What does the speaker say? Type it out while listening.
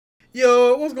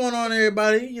Yo, what's going on,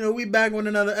 everybody? We back with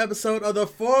another episode of the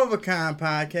Four of a Kind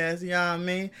podcast. You know what I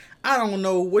mean? I don't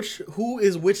know who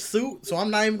is which suit, so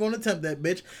I'm not even going to attempt that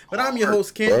bitch. But I'm your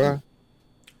host, Ken. Bruh.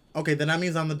 Okay, then that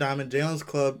means I'm the Diamond Jalen's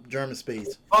Club German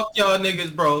Spades. Fuck y'all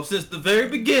niggas, bro. Since the very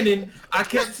beginning, I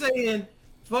kept saying,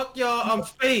 fuck y'all, I'm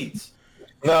Spades.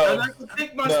 I No, like to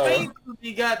think my no. Spades to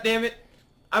be, goddammit.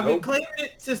 I've been claiming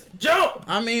it since the jump.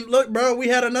 I mean, look, bro, we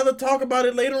had another talk about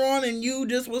it later on, and you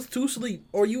just was too asleep,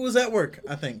 or you was at work,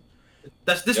 I think.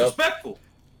 That's disrespectful.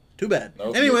 Too bad.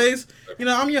 Nope. Anyways,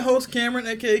 I'm your host, Cameron,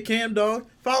 aka Cam Dog.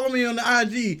 Follow me on the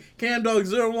IG,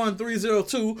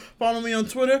 CamDog01302. Follow me on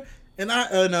Twitter, and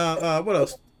what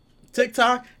else?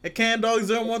 TikTok at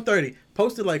CamDog0130.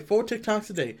 Posted like 4 TikToks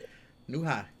a day. New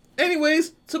high.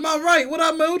 Anyways, to my right, what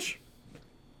up, Mooch?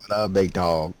 What up, big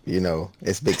dog?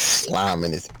 It's big slime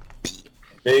in this.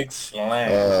 Big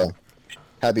slam.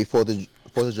 Happy 4th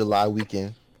of July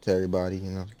weekend to everybody,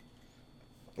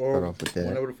 Or Start off with that.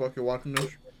 whenever the fuck you're watching this.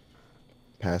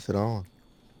 Pass it on.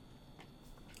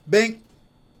 Bink.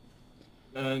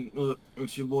 And look,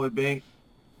 it's your boy Bink.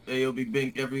 AOB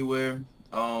Bink everywhere.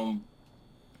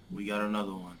 We got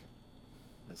another one.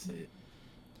 That's it.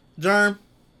 Germ.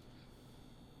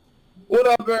 What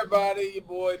up, everybody? Your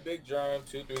boy Big Germ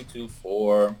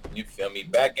 2324. You feel me?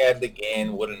 Back at it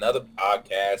again with another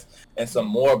podcast and some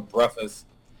more breakfast.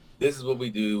 This is what we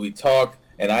do. We talk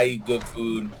and I eat good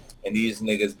food, and these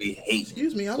niggas be hating.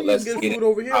 Excuse me, I'm So eating let's good get food it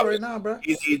over here poppin'. right now, bro.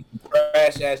 He's eating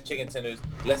trash ass chicken tenders.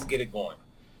 Let's get it going.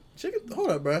 Hold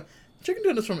up, bro. Chicken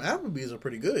tenders from Applebee's are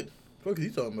pretty good. What are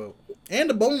you talking about? And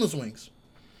the boneless wings.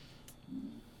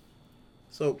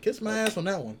 So kiss my ass on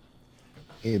that one.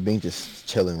 Yeah, Bink just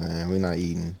chilling, man. We're not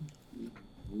eating.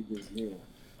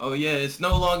 Oh yeah, it's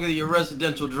no longer your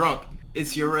residential drunk.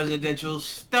 It's your residential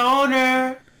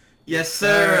stoner. Yes,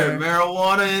 sir.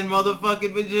 Marijuana in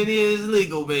motherfucking Virginia is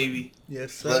legal, baby.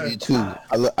 Yes, sir. Love you too.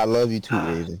 I love you too,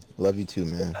 Raven. Love you too,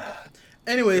 man.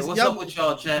 Anyways, Yo, what's up with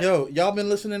y'all, chat? y'all been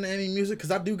listening to any music? Because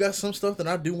I do got some stuff that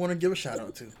I do want to give a shout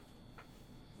out to.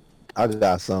 I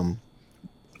got some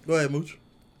Go ahead, Mooch.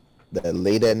 that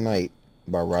Late at Night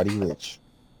by Roddy Ricch.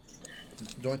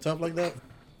 Joint tough like that?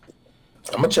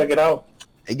 I'm gonna check it out.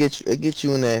 It gets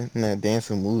you in that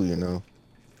dancing mood,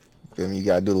 Feel me? You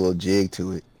gotta do a little jig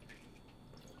to it,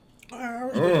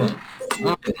 Alright,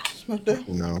 I respect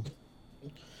that.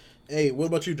 Hey, what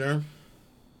about you, Derm?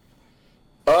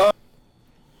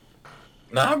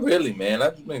 Not really, man.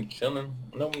 I've just been chilling.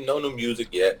 No new music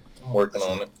yet. I'm working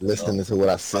on it. listening to what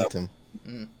I sent him.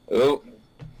 Oh,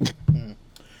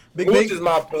 Big which Bink? is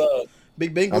my plug.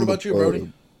 Big Bink, what I'm about you, recording.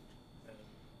 Brody?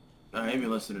 Nah, I ain't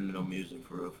been listening to no music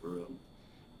for real.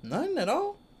 Nothing at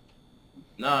all?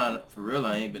 Nah, for real,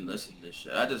 I ain't been listening to this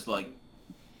shit. I just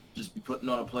be putting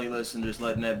on a playlist and just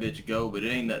letting that bitch go, but it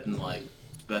ain't nothing like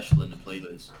special in the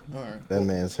playlist. Alright. That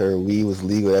man's heard weed was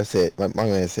legal. That's it. My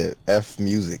man said, F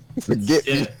music. Forget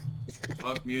Yeah. me.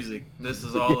 Fuck music. This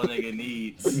is all a nigga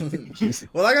needs.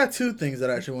 Well, I got 2 things that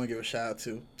I actually want to give a shout out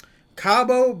to.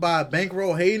 Cabo by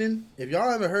Bankroll Hayden. If y'all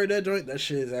haven't heard that joint, that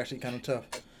shit is actually kind of tough.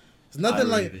 It's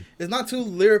nothing it's not too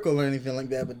lyrical or anything like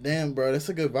that, but damn, bro, that's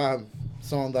a good vibe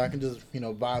song that I can just,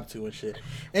 vibe to and shit.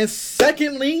 And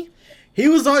secondly, he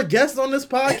was our guest on this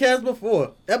podcast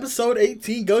before. Episode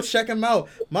 18, go check him out.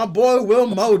 My boy Will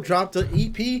Mo dropped an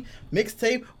EP,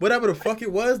 mixtape, whatever the fuck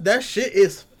it was. That shit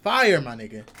is fire, my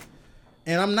nigga.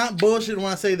 And I'm not bullshit when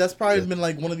I say that's probably been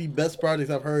like one of the best projects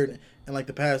I've heard in like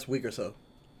the past week or so.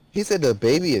 He said the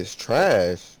baby is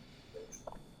trash.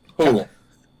 Who?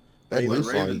 That new Raven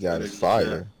song he got said is it,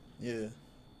 fire. Yeah.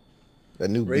 That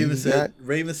new beat Raven he said got.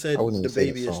 Raven said I wouldn't the even say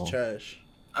the baby is song. trash.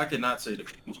 I cannot say the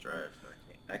baby's trash.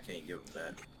 I can't give him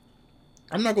that.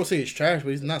 I'm not gonna say he's trash, but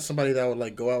he's not somebody that would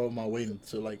like go out of my way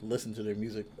to like listen to their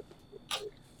music.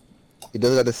 He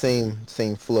does got the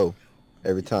same flow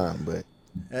every time, but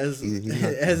As he's not,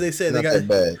 as they said, he's they not that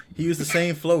got he he used the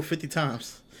same flow 50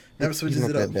 times. Never he's switches not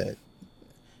it that up. bad.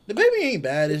 The baby ain't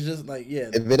bad. It's just like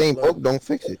If it ain't broke, don't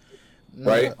fix it.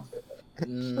 Right? But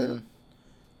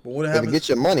what If it happens? gets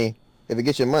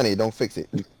your money, don't fix it.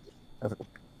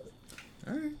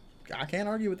 Alright. I can't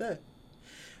argue with that.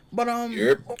 But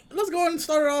Yep. let's go ahead and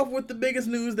start off with the biggest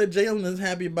news that Jalen is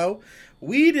happy about.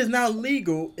 Weed is now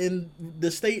legal in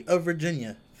the state of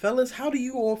Virginia. Fellas, how do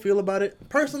you all feel about it?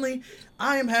 Personally,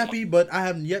 I am happy, but I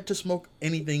have yet to smoke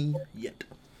anything yet.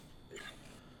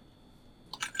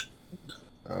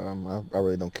 I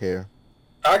really don't care.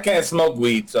 I can't smoke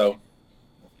weed, so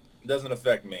it doesn't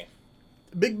affect me.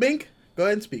 Big Bink, go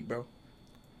ahead and speak, bro.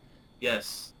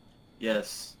 Yes.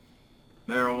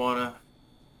 Marijuana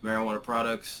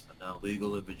products are now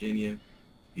legal in Virginia.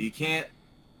 You can't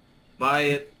buy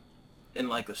it in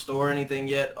like a store or anything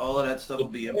yet. All of that stuff will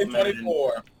be implemented in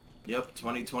 2024.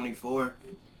 2024.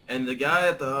 And the guy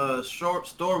at the short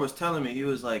store was telling me, he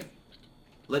was like,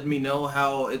 letting me know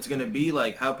how it's gonna be,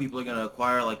 like how people are gonna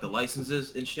acquire like the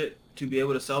licenses and shit to be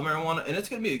able to sell marijuana, and it's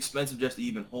gonna be expensive just to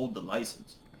even hold the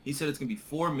license. He said it's gonna be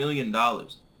 $4 million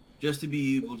just to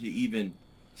be able to even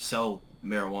sell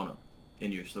marijuana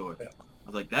in your store. I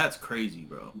was like, that's crazy,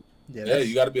 bro. Yeah, Yeah,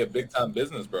 you got to be a big time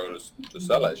business, bro, to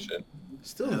sell that shit.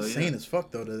 still Hell insane yeah. as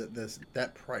fuck though.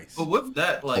 That price. But with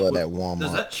that, like, Or that does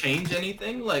Walmart. that change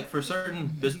anything? Like for certain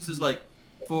businesses, like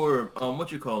for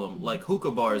what you call them, like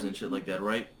hookah bars and shit like that,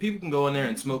 right? People can go in there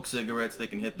and smoke cigarettes. They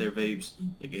can hit their vapes.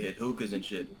 They can hit hookahs and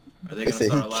shit. Are they They gonna say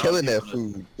start he allowing killing that people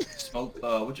food. to smoke?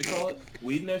 What you call it?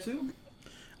 Weed in there too?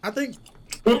 I think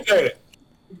Who said it?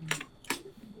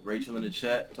 Rachel in the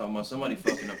chat talking about somebody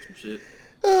fucking up some shit.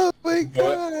 Oh my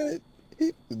god.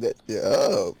 He threw that shit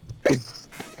up.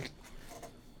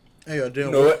 Hey, yo, Jalen,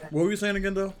 You know what were you saying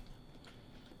again, though?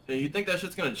 Hey, you think that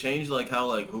shit's gonna change like how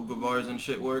like hookah bars and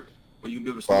shit work? Where you can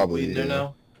be able to smoke Probably, weed in there yeah.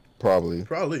 now? Probably.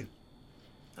 Probably.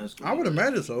 That's I would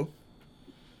imagine so.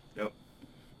 Yep.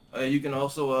 You can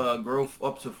also grow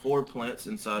up to 4 plants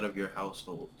inside of your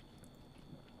household.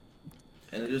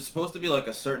 And there's supposed to be like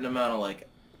a certain amount of like,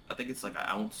 I think it's like an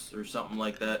ounce or something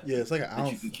like that Yeah, it's like an that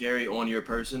you ounce. can carry on your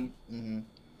person Mm-hmm.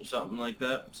 or something like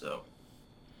that. So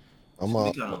I'm it's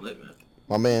gonna be kind of lit, man.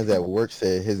 my man's at work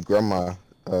said his grandma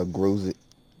grows it.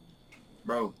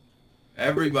 Bro,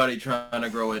 everybody trying to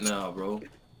grow it now, bro.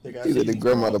 They got He said the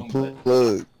grandma the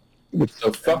plug.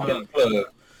 The fucking plug.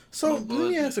 So My let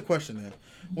me bud. ask a question then.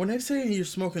 When they say you're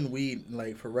smoking weed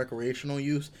like for recreational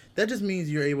use, that just means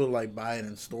you're able to like buy it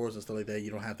in stores and stuff like that.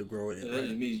 You don't have to grow it. That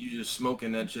just means you just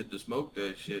smoking that shit to smoke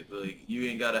that shit. Like you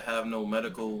ain't gotta have no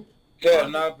medical, Yeah,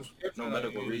 not a prescription. no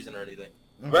medical reason or anything.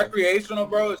 Okay. Recreational,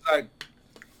 bro, it's like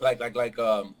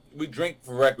we drink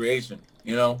for recreation,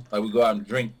 you know? Like we go out and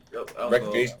drink Yep, alcohol.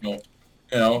 recreational.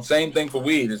 You know, same thing for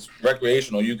weed. It's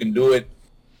recreational. You can do it.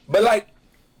 But like,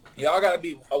 y'all gotta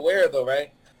be aware though,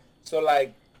 right? So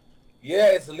like, yeah,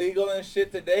 it's legal and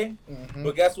shit today. Mhm.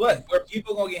 But guess what? Where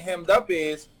people gonna get hemmed up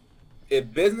is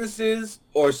if businesses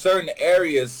or certain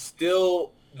areas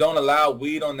still don't allow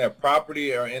weed on their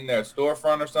property or in their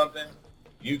storefront or something,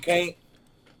 you can't.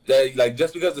 That like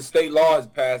just because the state law is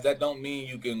passed, that don't mean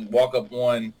you can walk up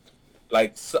on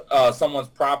like someone's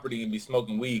property and be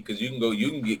smoking weed because you can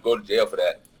go to jail for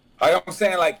that. Like I'm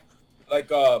saying, like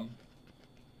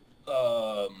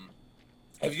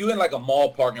if you in like a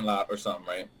mall parking lot or something,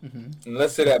 right? Mhm. And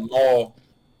let's say that mall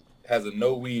has a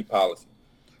no weed policy.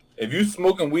 If you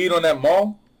smoking weed on that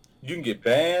mall, you can get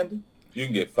banned, you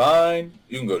can get fined,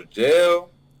 you can go to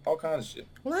jail, all kinds of shit.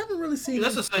 Well, I haven't really seen.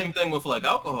 That's the same thing with like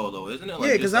alcohol though, isn't it? Like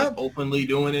Yeah, just 'cause like openly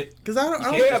doing it. Because I don't.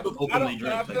 You Yeah, just but openly I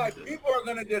drink feel like type shit. people are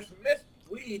gonna dismiss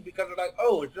weed because they're like,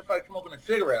 oh, it's just like smoking a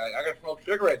cigarette. Like I gotta smoke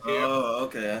cigarettes here. Oh,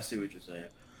 okay, I see what you're saying.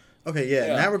 Okay, yeah, in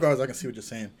Yeah. that regards, I can see what you're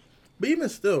saying. But even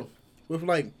still, with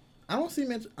like, I don't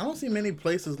see many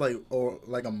places like or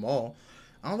like a mall.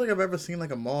 I don't think I've ever seen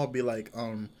like a mall be like,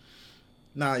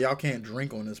 nah, y'all can't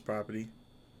drink on this property,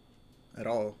 at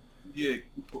all. You get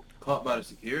caught by the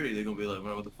security, they're gonna be like,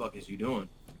 man, what the fuck is you doing?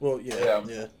 Well, yeah,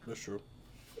 Yeah. that's true.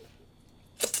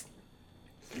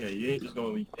 Yeah, you ain't just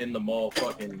gonna be in the mall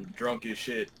fucking drunk as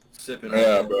shit, sipping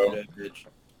Yeah, on bro. that bitch.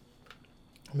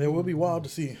 I mean, it would be wild to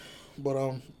see, but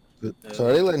So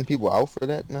are they letting people out for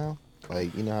that now?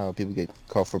 Like, you know how people get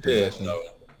caught for Yeah, possession? no.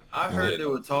 I heard Yeah. there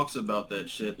were talks about that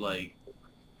shit, like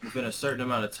within a certain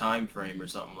amount of time frame or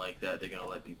something like that, they're gonna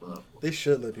let people out. they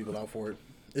should let people out for it.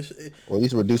 Or at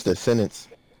least reduce their sentence.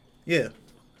 Yeah,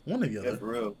 one or the Yeah, other. for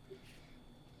real.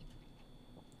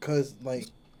 Cause like,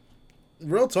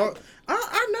 real talk,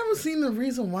 I never seen the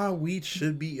reason why weed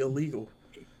should be illegal.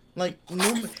 Like,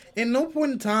 in no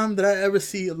point in time did I ever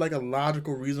see like a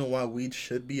logical reason why weed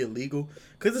should be illegal.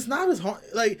 Cause it's not as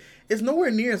it's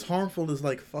nowhere near as harmful as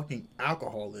like fucking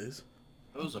alcohol is.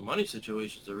 It was a money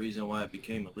situation, the reason why it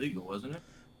became illegal, wasn't it?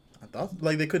 I thought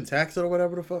like they couldn't tax it or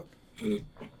whatever the fuck.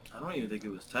 I don't even think it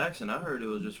was taxing. I heard it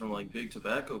was just from like big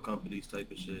tobacco companies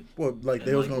type of shit. Well, like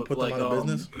they And, was like, gonna with, put them like, out of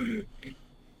business.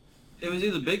 It was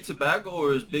either big tobacco or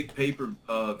it was big paper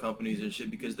companies and shit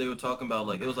because they were talking about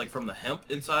like it was like from the hemp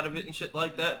inside of it and shit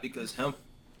like that because hemp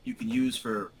you can use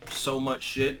for so much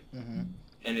shit Mm-hmm.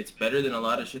 and it's better than a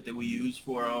lot of shit that we use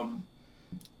for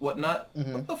whatnot.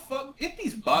 Mhm. What the fuck? Get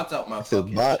these bots out my It's the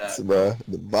fucking bots, chat, bro.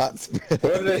 The bots. What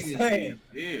are they Niggas saying?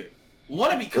 is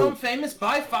Want to become famous?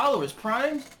 Buy followers,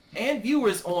 primes, and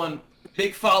viewers on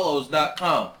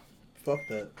bigfollows.com. Fuck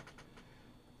that.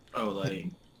 Oh, like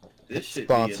this shit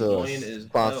be annoying as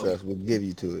Sponsor hell. us. We'll give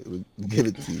you to it. We'll give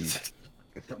it to you.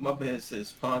 My man says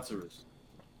sponsor us.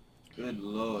 Good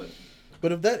lord.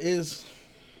 But if that is,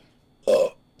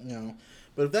 you know,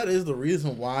 but if that is the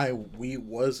reason why weed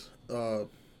was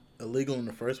illegal in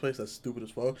the first place, that's stupid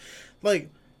as fuck. Like,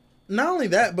 not only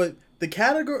that, but the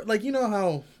category, like, you know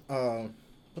how,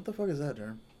 what the fuck is that,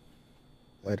 Jerm?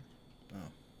 What? Oh.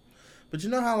 But you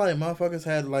know how, like, motherfuckers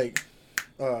had, like,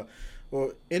 well,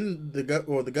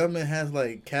 the government has,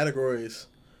 like, categories,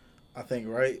 I think,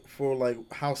 right, for, like,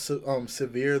 how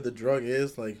severe the drug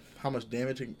is, like, how much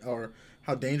damage or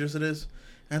how dangerous it is.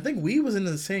 And I think weed was in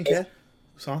the same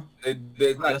song.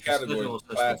 There's not That's categories.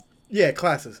 the Class. Yeah,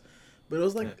 classes. But it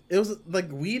was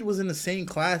like weed was in the same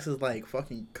class as like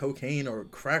fucking cocaine or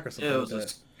crack or something Yeah, like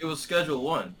that. it was Schedule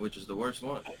 1, which is the worst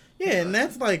one. Yeah, and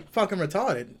that's like fucking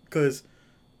retarded because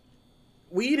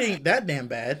weed ain't that damn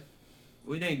bad.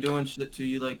 We ain't doing shit to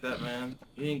you like that, man.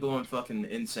 You ain't going fucking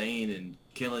insane and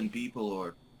killing people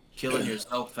or killing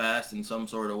yourself fast in some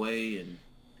sort of way and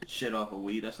shit off of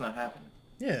weed. That's not happening.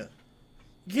 Yeah,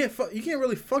 you can't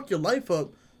really fuck your life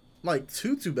up like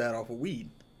too bad off of weed.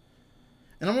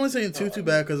 And I'm only saying too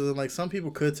bad because like some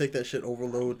people could take that shit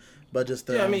overload, but just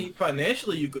Yeah, I mean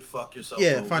financially you could fuck yourself.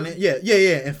 yeah, over.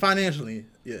 and financially,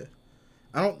 yeah.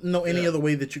 I don't know any other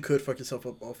way that you could fuck yourself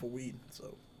up off of weed.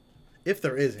 So, if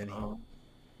there is any.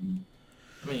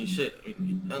 I mean, shit. I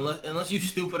mean, unless you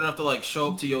stupid enough to like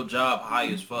show up to your job high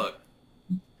as fuck,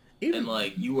 and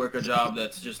like you work a job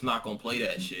that's just not gonna play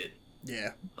that shit.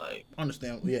 Yeah. Like,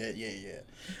 understand. Yeah.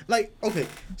 Like, okay,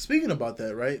 speaking about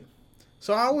that, right?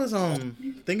 So I was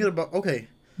thinking about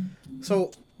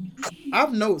so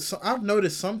I've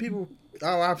noticed some people.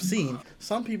 I've seen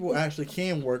some people actually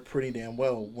can work pretty damn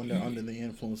well when they're under the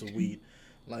influence of weed.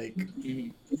 Like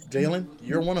Jalen,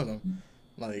 you're one of them.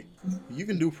 Like you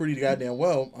can do pretty goddamn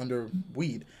well under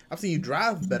weed. I've seen you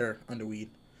drive better under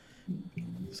weed.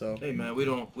 So hey man, we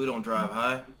don't drive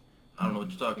high. I don't know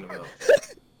what you're talking about.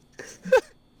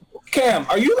 Cam,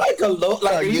 are you like a low?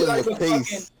 Like, are you like a fucking?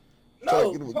 Face.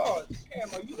 No, pause. Cam,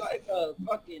 are you like a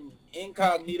fucking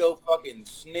incognito fucking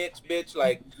snitch, bitch?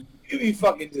 Like, you be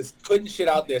fucking just putting shit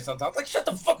out there sometimes. Like, shut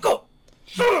the fuck up.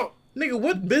 Shut up. nigga,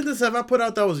 what business have I put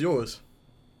out that was yours?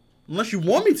 Unless you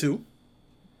want me to.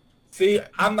 See,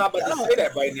 I'm not about to say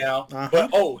that right now. Uh-huh. But,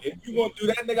 if you gonna do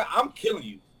that, nigga, I'm killing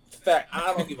you. Fact,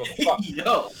 I don't give a fuck.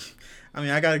 Yo. I mean,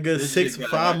 I got a good This shit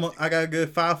got I got a good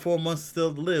 4 months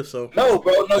still to live. So No,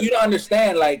 bro. No, you don't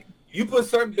understand. Like, you put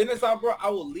certain business out, bro, I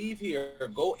will leave here,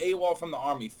 go AWOL from the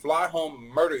army, fly home,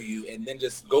 murder you, and then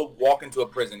just go walk into a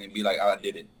prison and be like, I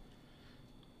did it.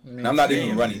 I mean, And I'm not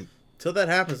even running. Till that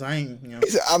happens, I ain't. You know. He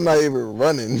said, I'm not even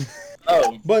running.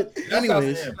 No. But That's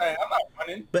anyways, not fair. I'm not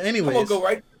running. but I'm gonna anyways, go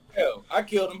right to hell. I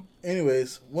killed him.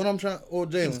 anyways, what I'm trying. Oh,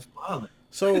 Jalen. It's violent.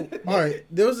 So, all right,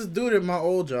 there was this dude at my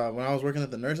old job when I was working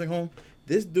at the nursing home.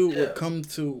 This dude would come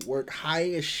to work high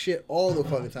as shit all the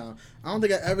fucking time. I don't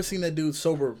think I ever seen that dude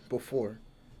sober before.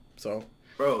 So,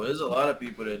 Bro, there's a lot of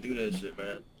people that do that shit,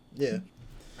 man. yeah.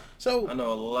 So, I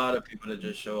know a lot of people that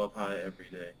just show up high every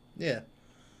day. yeah.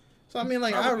 So I mean,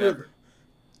 like I would never.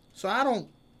 So I don't,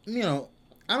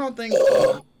 I don't think.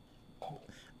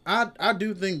 I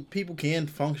do think people can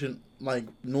function like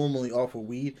normally off of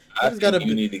weed. They just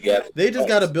gotta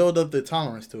gotta build up their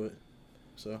tolerance to it.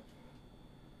 So.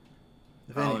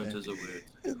 If Tolerance anything. is a weird.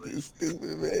 This stupid,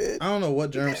 man. I don't know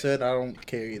what Germ said. I don't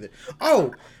care either.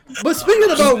 Oh, but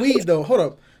speaking about weed though, hold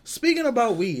up. Speaking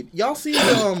about weed, y'all see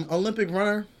the Olympic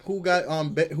runner who got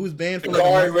who's banned for like a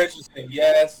Sha'Carri month? Richardson,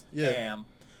 yes. Yeah. Damn.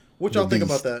 What y'all The think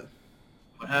about beast. that?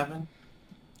 What happened?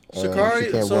 Sha'Carri,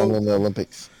 she can't so- run in the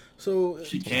Olympics. So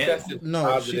She can't. Tested No,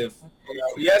 positive.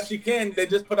 Yes, she can. They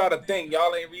just put out a thing.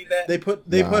 Y'all ain't read that? they put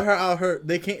Nah. her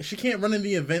out. She can't run in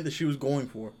the event that she was going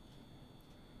for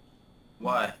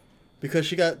Why? because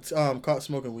she got caught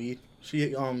smoking weed.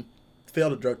 She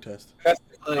failed a drug test. Tested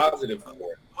Like, positive for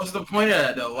it. What's the point of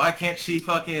that though? Why can't she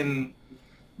fucking?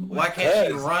 Why can't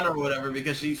she Because- run or whatever?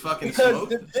 Because she's fucking Because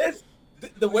smoking.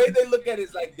 the way they look at it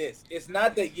is like this. It's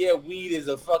not that, weed is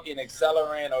a fucking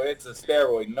accelerant or it's a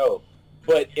steroid. No.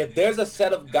 But if there's a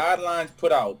set of guidelines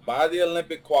put out by the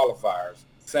Olympic qualifiers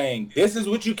saying this is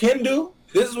what you can do,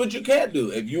 this is what you can't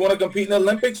do. If you want to compete in the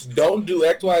Olympics, don't do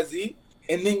X, Y, Z,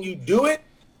 and then you do it,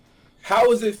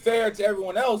 how is it fair to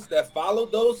everyone else that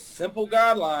followed those simple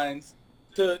guidelines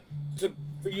for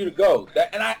you to go?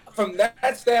 From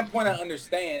that standpoint, I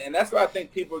understand, and that's why I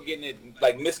think people are getting it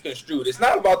like misconstrued. It's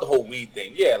not about the whole weed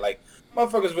thing. Yeah, like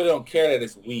motherfuckers really don't care that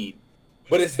it's weed,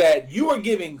 but it's that you are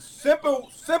giving simple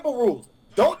rules.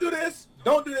 Don't do this.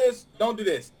 Don't do this. Don't do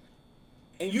this,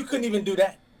 and you couldn't even do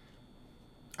that.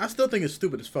 I still think it's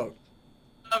stupid as fuck.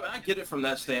 I get it from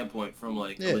that standpoint, from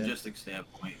like Yeah. a logistic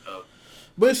standpoint of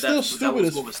But it's still That stupid was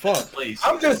as what was taking fuck. place.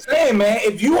 I'm just saying, man.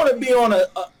 If you want to be on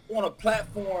a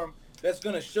platform that's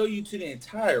gonna show you to the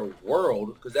entire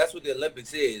world, because that's what the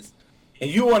Olympics is,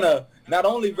 and you want to not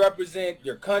only represent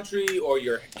your country or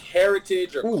your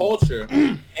heritage or culture,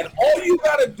 and all you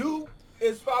gotta do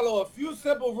is follow a few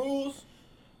simple rules.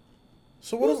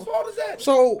 So whose fault is that?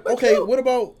 So But okay, you. what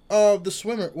about the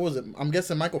swimmer? What was it? I'm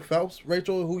guessing Michael Phelps,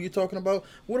 Rachel, who you talking about?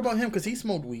 What about him? Because he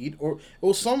smoked weed, or it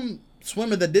was some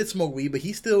swimmer that did smoke weed, but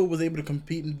he still was able to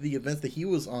compete in the events that he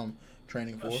was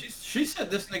training for. She said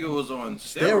this nigga was on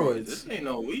Steroids. steroids. This ain't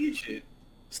no weed shit.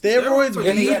 Steroids, Steroids,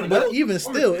 weed, yeah, but even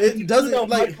still, it doesn't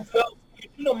like.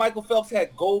 Michael Phelps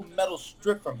had gold medal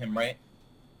stripped from him, right?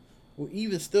 Well,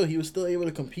 even still, he was still able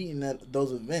to compete in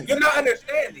those events. You're not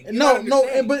understanding.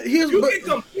 But here's you can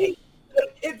compete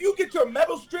if you get your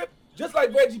medal stripped, just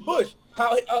like Reggie Bush.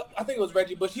 How I think it was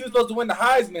Reggie Bush. He was supposed to win the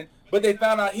Heisman, but they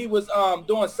found out he was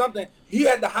doing something. He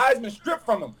had the Heisman stripped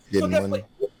from him. So that's what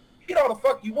get all the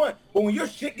fuck you want. But when your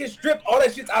shit gets stripped, all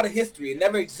that shit's out of history. It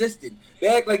never existed. They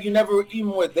act like you never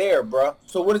even were there, bro.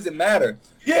 So what does it matter?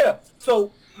 Yeah.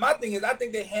 So my thing is, I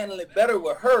think they handle it better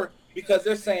with her because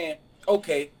they're saying,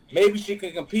 okay, maybe she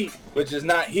can compete, which is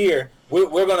not here. We're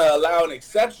going to allow an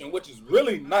exception, which is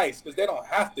really nice because they don't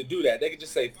have to do that. They can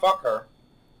just say, fuck her.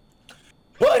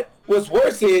 But what's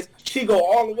worse is she go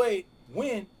all the way,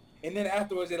 win, and then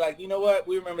afterwards they're like, you know what?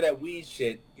 We remember that weed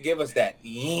shit. Give us that.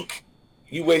 Yink.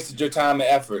 You wasted your time and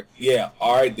effort. Yeah,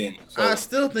 all right then. So, I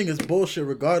still think it's bullshit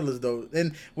regardless, though.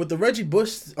 And with the Reggie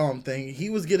Bush thing, he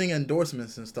was getting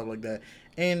endorsements and stuff like that.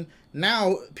 And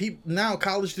now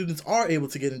college students are able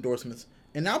to get endorsements.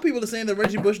 And now people are saying that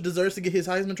Reggie Bush deserves to get his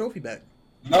Heisman Trophy back.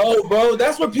 no, bro.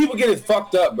 That's where people get it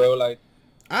fucked up, bro. Like,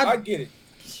 I get it.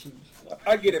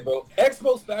 I get it, bro. Ex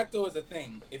post facto is a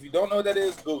thing. If you don't know what that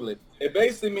is, Google it. It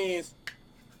basically means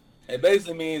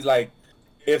like,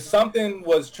 if something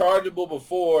was chargeable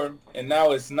before and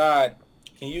now it's not,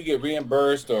 can you get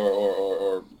reimbursed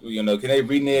or you know, can they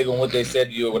renege on what they said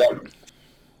to you or whatever?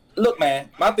 Look, man,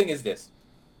 my thing is this.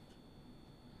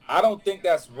 I don't think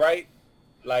that's right.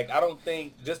 Like, I don't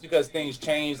think just because things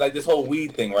change, like this whole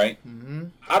weed thing, right? Mm-hmm.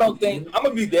 I don't think, I'm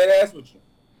going to be dead ass with you.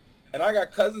 And I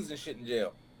got cousins and shit in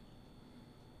jail.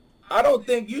 I don't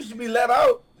think you should be let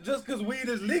out just because weed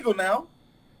is legal now.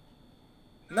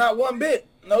 Not one bit.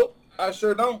 Nope. I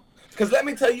sure don't. Because let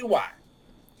me tell you why.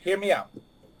 Hear me out.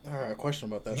 All right, question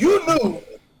about that. You knew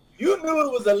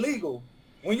it was illegal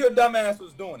when your dumb ass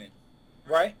was doing it,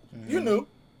 right? Mm-hmm. You knew.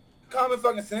 Common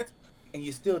fucking sense. And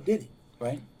you still did it,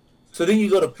 right? So then you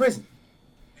go to prison.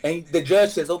 And the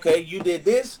judge says, okay, you did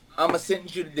this. I'm going to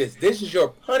sentence you to this. This is your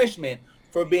punishment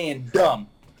for being dumb.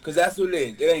 Because that's what it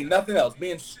is. It ain't nothing else.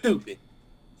 Being stupid.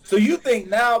 So you think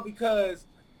now because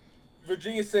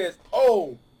Virginia says,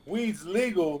 oh, weed's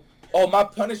legal, oh, my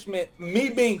punishment, me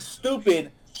being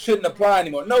stupid, shouldn't apply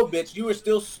anymore. No, bitch, you were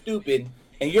still stupid,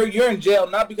 and you're in jail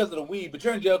not because of the weed, but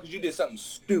you're in jail because you did something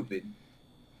stupid.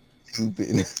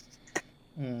 Stupid.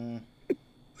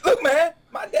 Look, man,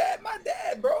 my dad,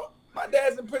 bro. My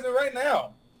dad's in prison right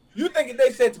now. You think if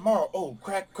they said tomorrow, oh,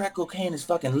 crack cocaine is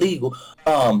fucking legal,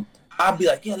 I'd be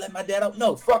like, yeah, let my dad out.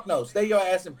 No, fuck no. Stay your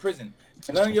ass in prison.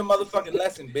 None of your motherfucking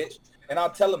lesson, bitch. And I'll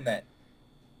tell him that.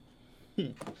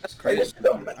 That's crazy. That shit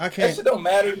don't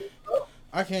matter. Bro.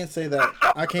 I can't say that.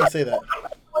 I can't say that.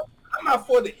 I'm not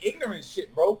for the ignorant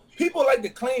shit, bro. People like to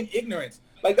claim ignorance.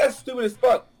 Like, that's stupid as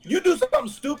fuck. You do something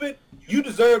stupid, you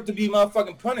deserve to be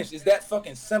motherfucking punished. It's that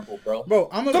fucking simple, bro. Bro,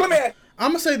 I'm So let me ask,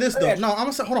 gonna say this though. No, I'm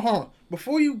gonna say hold on.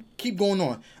 Before you keep going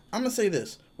on, I'm gonna say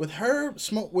this. With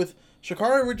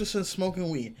Sha'Carri Richardson smoking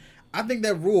weed, I think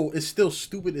that rule is still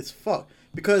stupid as fuck.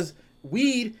 Because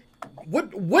weed,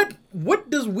 what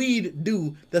does weed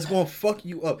do that's gonna fuck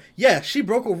you up? Yeah, she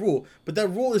broke a rule, but that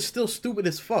rule is still stupid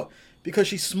as fuck. Because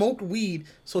she smoked weed,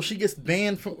 so she gets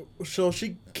banned from, so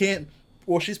she can't,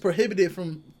 or she's prohibited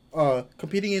from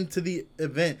competing into the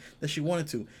event that she wanted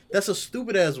to. That's a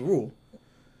stupid ass rule.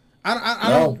 I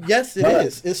don't. Yes, it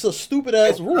is. It's a stupid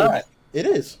ass rule. not. It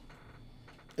is.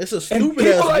 It's a and stupid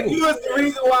people ass like rule. you is the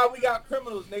reason why we got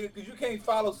criminals, nigga, because you can't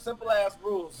follow simple ass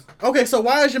rules. Okay, so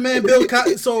why is your man Bill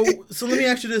Cosby? So let me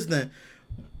ask you this then.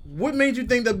 What made you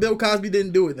think that Bill Cosby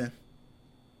didn't do it then?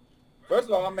 First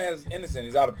of all, my man is innocent.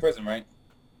 He's out of prison, right?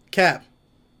 Cap.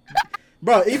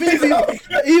 Bro, even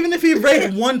if he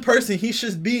raped one person, he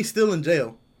should be still in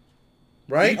jail.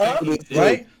 Right?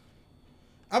 Right?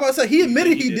 I'm about to say he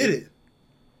admitted he did it.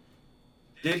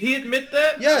 Did he admit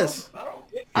that? Yes.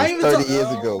 I don't, 30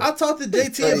 years ago. I talked to 30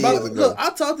 JT years about ago. I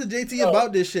talked to JT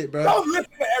about this shit, bro. Don't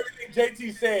listen to everything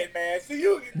JT said, man. See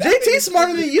you. JT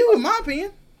smarter than you, in my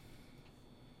opinion.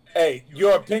 Hey,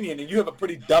 your opinion, and you have a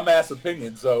pretty dumbass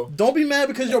opinion, so. Don't be mad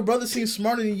because your brother seems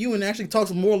smarter than you and actually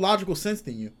talks more logical sense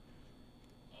than you.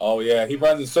 Oh, yeah, he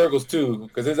runs in circles, too,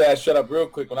 because his ass shut up real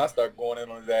quick when I start going in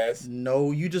on his ass.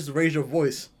 No, you just raise your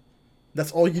voice.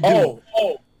 That's all you do.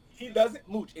 Oh, he doesn't,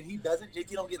 Mooch, and he doesn't,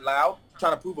 JT don't get loud,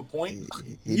 trying to prove a point.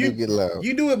 He do get loud.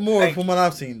 You do it more from what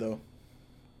I've seen, though.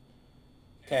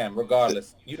 Cam,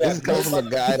 regardless. This is coming from a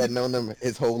guy that known him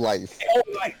his whole life.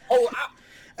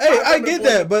 Hey, I get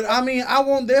that, but I mean, I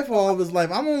won't there for all of his life.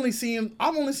 I'm only seeing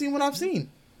what I've seen.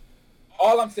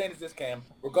 All I'm saying is this, Cam.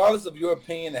 Regardless of your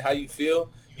opinion and how you feel,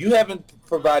 you haven't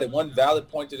provided one valid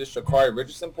point to this Sha'Carri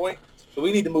Richardson point, so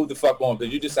we need to move the fuck on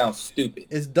because you just sound stupid.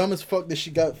 It's dumb as fuck that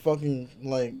she got fucking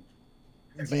like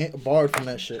barred from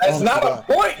that shit. That's not a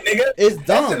point, nigga. It's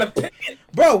dumb. That's an opinion.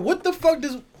 Bro, what the fuck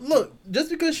does... Look, just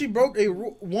because she broke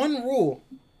one rule,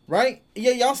 right?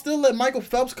 Yeah, y'all still let Michael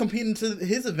Phelps compete into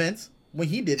his events when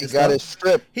he did this. He got his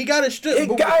strip. He got his strip.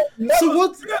 So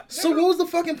what was the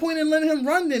fucking point in letting him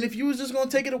run then if you was just going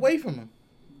to take it away from him?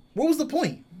 What was the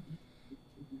point?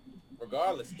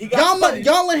 Regardless. Y'all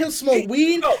let him smoke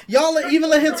weed. Y'all even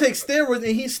let him take steroids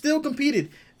and he still competed.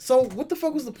 So what the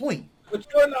fuck was the point? What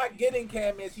you're not getting,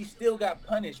 Cam, is he still got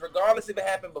punished, regardless if it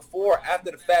happened before or after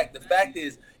the fact. The fact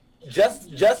is,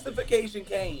 justification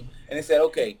came, and it said,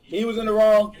 okay, he was in the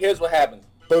wrong, here's what happened.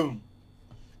 Boom.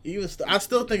 I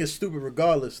still think it's stupid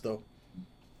regardless, though.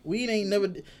 Weed ain't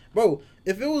never... Bro,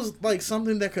 if it was, like,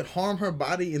 something that could harm her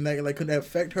body and that, like, could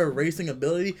affect her racing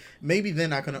ability, maybe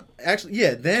then I could... Actually,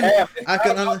 yeah, then I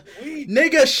could...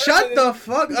 Nigga, shut the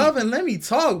fuck up and let me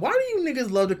talk. Why do you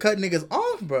niggas love to cut niggas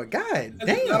off, bro? God damn.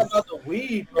 It's not about the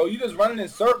weed, bro. You just running in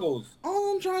circles.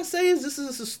 All I'm trying to say is this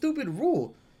is a stupid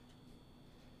rule.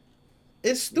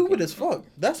 It's stupid as fuck.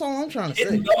 That's all I'm trying to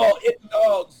say.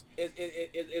 Dogs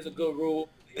is a good rule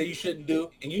that you shouldn't do,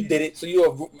 and you did it, so you're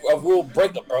a rule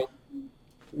breaker, bro.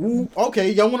 Ooh,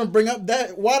 okay, y'all want to bring up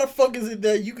that? Why the fuck is it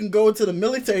that you can go into the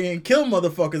military and kill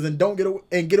motherfuckers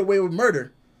and get away with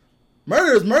murder?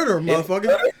 Murder is murder,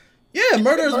 motherfucker. Yeah,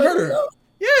 murder is murder.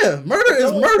 Yeah, murder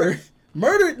is murder.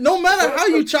 Murder, no matter how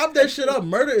you chop that shit up,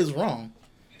 murder is wrong.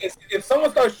 If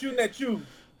someone starts shooting at you,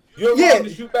 you're wrong to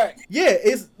shoot back. Yeah,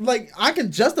 it's like I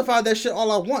can justify that shit all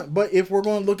I want, but if we're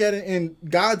going to look at it in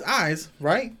God's eyes,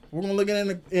 right? We're going to look at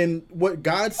it in what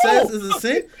God says is a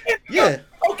sin. Yeah.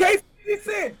 Okay. She's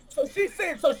sin.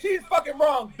 So she's fucking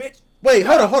wrong, bitch. Wait,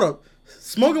 hold up.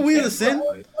 Smoking weed is a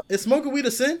sin? Is smoking weed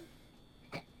a sin?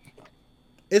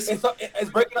 It's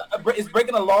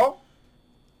breaking a law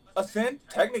a sin?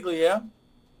 Technically, yeah.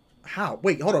 How?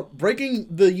 Wait, hold up. Breaking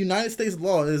the United States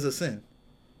law is a sin.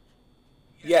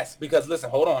 Yes, because listen,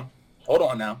 hold on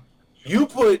now.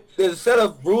 There's a set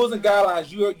of rules and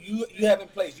guidelines you have in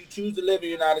place. You choose to live in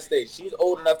the United States. She's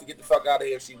old enough to get the fuck out of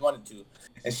here if she wanted to.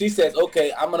 And she says,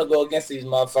 okay, I'm going to go against these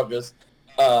motherfuckers.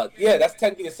 Yeah, that's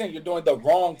technically a sin. You're doing the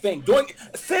wrong thing.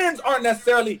 Sins aren't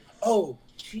necessarily,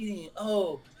 cheating,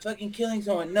 fucking killing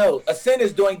someone. No, a sin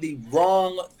is doing the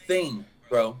wrong thing,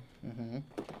 bro.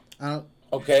 Mm-hmm.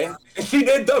 Okay? And she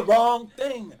did the wrong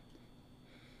thing.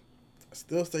 I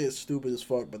still say it's stupid as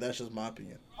fuck, but that's just my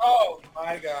opinion. Oh,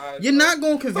 my God. You're not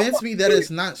going to convince me that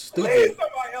it's not stupid. Please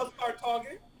somebody else start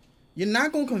talking. You're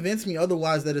not gonna convince me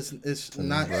otherwise that it's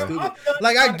not stupid.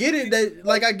 Like I get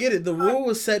it. The rule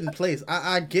was set in place.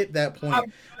 I get that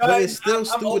point, but it's still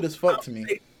stupid as fuck to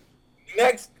me.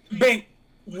 Next, Bing,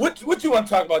 what you want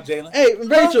to talk about, Jalen? Hey,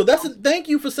 Rachel, thank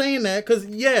you for saying that, cause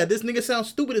yeah, this nigga sounds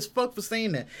stupid as fuck for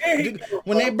saying that.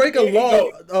 When they break a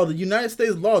law, the United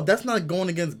States law, that's not going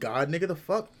against God, nigga. The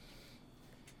fuck.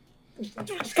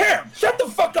 Cam, shut the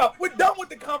fuck up. We're done with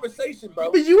the conversation,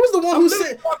 bro. But you was the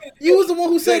one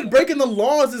who said breaking the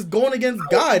laws is going against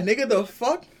God, nigga. The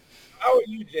fuck? How are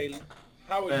you, Jalen?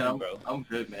 How are you, bro? I'm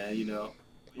good, man. You know.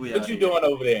 What you doing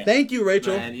over there? Thank you,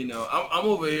 Rachel. Man, you know, I'm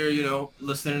over here, you know,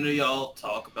 listening to y'all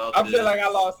talk about I feel like I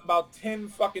lost about 10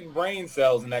 fucking brain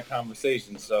cells in that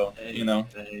conversation, so, you know.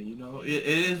 You know, it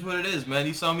is what it is, man.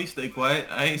 You saw me stay quiet.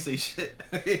 I ain't say shit.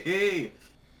 Hey.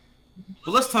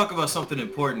 But let's talk about something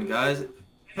important, guys.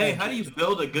 Hey, how do you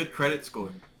build a good credit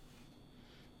score?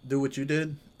 Do what you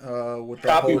did with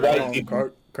the whole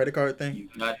credit card thing? You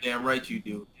goddamn right you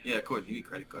do. Yeah, of course, you need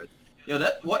credit cards. Yo,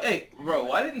 hey, bro,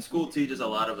 why didn't school teach us a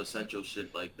lot of essential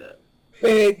shit like that?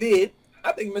 They did.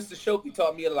 I think Mr. Shoki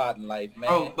taught me a lot in life, man.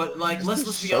 Bro, but like,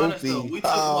 let's be honest, though. We took,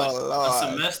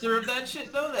 a semester of that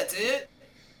shit, though? That's it?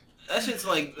 That shit's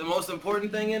like the most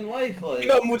important thing in life. Like, you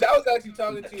know, Mooch, I was actually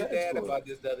talking to your dad about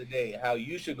this the other day, how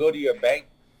you should go to your bank,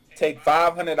 take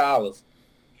 $500,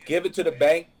 give it to the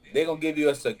bank, they're going to give you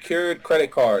a secured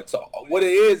credit card. So what it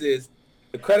is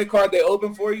the credit card they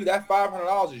open for you, that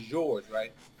 $500 is yours,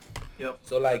 right? Yep.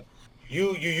 So like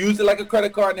you use it like a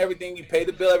credit card and everything. You pay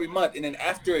the bill every month, and then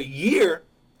after a year,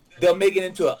 they'll make it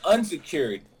into an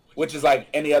unsecured, which is like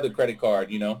any other credit card,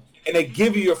 you know, and they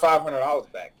give you your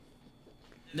 $500 back.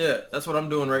 Yeah, that's what I'm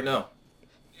doing right now.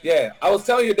 Yeah, I was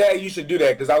telling your dad you should do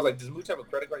that because I was like, does Mooch have a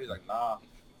credit card? He's like, nah.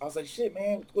 I was like, shit,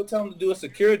 man, go tell him to do a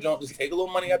secure jump. Just take a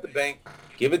little money at the bank,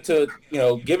 give it to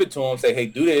him. Say, hey,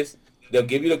 do this. They'll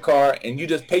give you the car, and you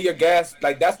just pay your gas.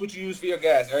 Like that's what you use for your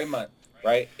gas every month,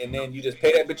 right? And then you just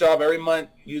pay that bitch off every month,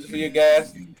 use it for your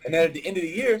gas, and then at the end of the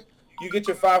year, you get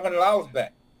your $500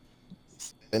 back.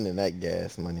 Spending that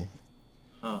gas money.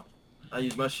 Huh. I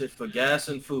use my shit for gas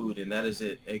and food, and that is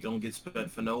it. It don't get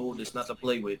spent for no. It's not to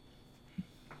play with.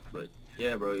 But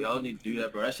yeah, bro, y'all need to do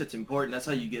that, bro. That shit's important. That's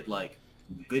how you get like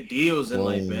good deals in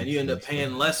life, man. You end up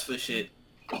paying less for shit.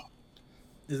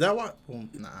 Is that why? Well,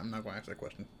 nah, I'm not gonna answer that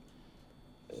question.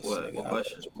 What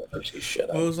question?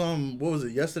 What was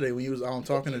it yesterday when you was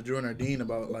talking to Drew and Ardeen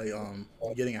about like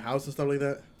getting a house and stuff like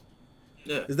that?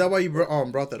 Yeah. Is that why you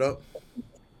brought that up?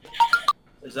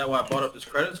 Is that why I brought up this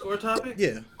credit score topic?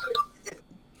 Yeah.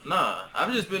 Nah,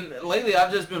 I've just been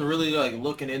really like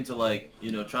looking into like,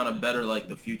 you know, trying to better like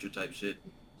the future type shit.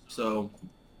 So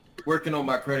working on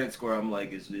my credit score, I'm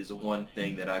like, is a one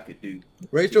thing that I could do.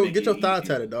 Rachel, get your thigh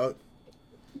tatted, dog.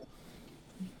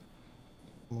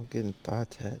 I'm getting thigh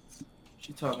tats.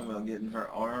 She talking about getting her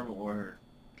arm or her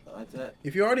thigh tat.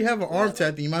 If you already have an arm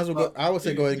tat, then you might as well go. I would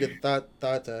say go ahead and get the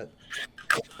thigh tat.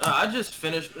 I just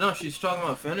finished. No, she's talking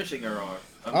about finishing her arm.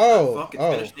 I fucking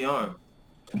finished the arm.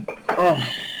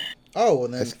 Oh,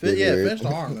 and then finish the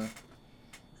arm, man.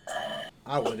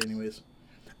 I would, anyways.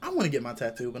 I want to get my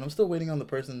tattoo, but I'm still waiting on the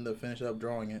person to finish up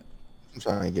drawing it. I'm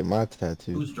trying to get my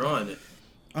tattoo. Who's drawing it?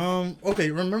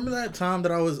 Okay, remember that time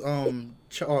that I was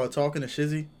talking to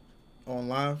Shizzy on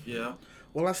live? Yeah.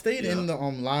 Well, I stayed in the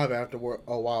live after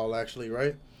a while actually,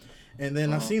 right? And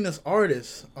then I seen this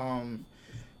artist.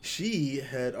 She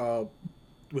had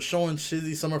was showing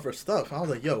Shizzy some of her stuff. I was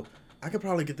like, yo, I could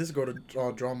probably get this girl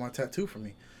to draw my tattoo for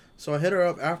me. So I hit her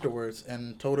up afterwards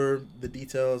and told her the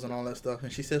details and all that stuff,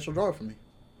 and she said she'll draw it for me.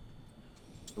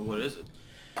 What is it?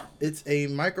 It's a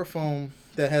microphone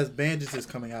that has bandages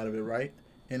coming out of it, right?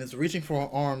 And it's reaching for an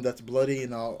arm that's bloody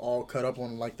and all cut up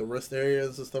on like the wrist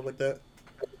areas and stuff like that.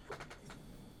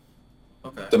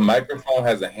 Okay. The microphone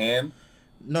has a hand?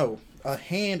 No, a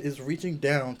hand is reaching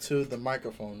down to the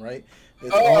microphone, right?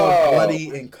 It's all bloody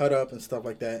and cut up and stuff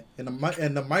like that. And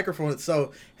the microphone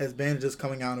itself has bandages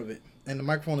coming out of it. And the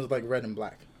microphone is like red and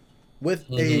black with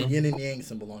a yin and yang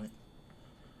symbol on it.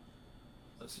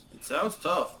 It sounds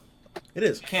tough. It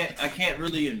is. I can't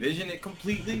really envision it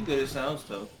completely, but it sounds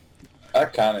tough. I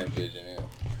kind of envision it.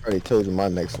 I already told you my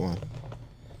next one.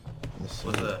 What's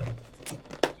that?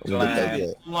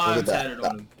 Line tatted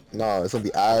on him. No, it's gonna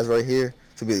be eyes right here.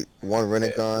 It's gonna be one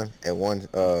Renegon and one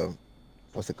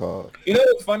what's it called? You know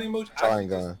what's funny, Mooch?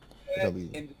 Sharingan.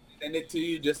 And send it to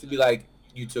you just to be like,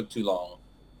 you took too long.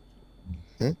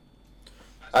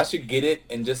 I should get it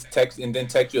and just text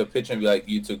you a picture and be like,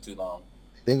 you took too long.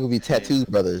 Then we'll be Tattoo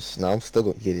Brothers. No, I'm still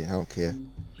gonna get it. I don't care.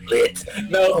 Lit.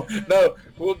 No,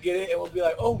 we'll get it and we'll be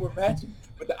like, oh, we're matching,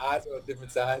 but the eyes are on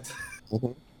different sides.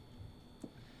 No.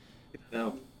 No.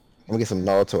 I'm gonna get some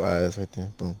Naruto eyes right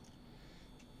there. Boom.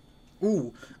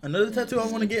 Ooh, another tattoo I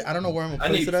want to get. I don't know where I'm gonna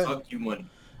place it at. Fuck you money.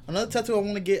 Another tattoo I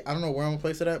want to get. I don't know where I'm gonna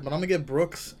place it at, but I'm gonna get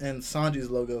Brooks and Sanji's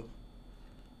logo.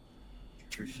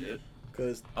 True shit.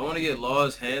 Cause I want to get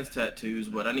Law's hands tattoos,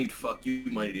 but I need fuck you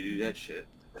money to do that shit.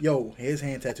 Yo, his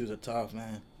hand tattoos are tough,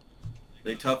 man.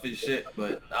 They tough as shit,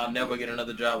 but I'll never get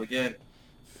another job again.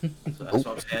 So that's what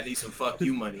I'm saying. I need some fuck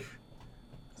you money.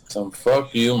 Some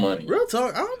fuck you money. Real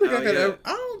talk. I don't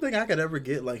think I could ever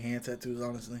get like hand tattoos,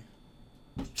 honestly.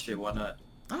 Shit, why not?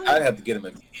 I'd have to get them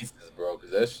in pieces, bro,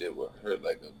 because that shit would hurt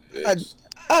like a bitch.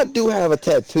 I do have a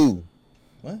tattoo.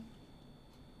 What?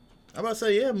 I'm about to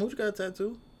say, yeah, Mooch got a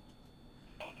tattoo.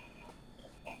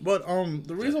 But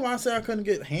the reason why I say I couldn't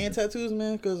get hand tattoos,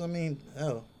 man, because I mean,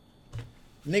 hell,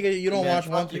 nigga, you don't watch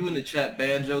One Piece. You in the chat,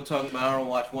 Banjo, talking about I don't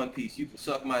watch One Piece. You can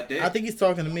suck my dick. I think he's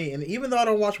talking to me, and even though I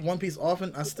don't watch One Piece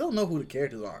often, I still know who the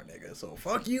characters are, nigga. So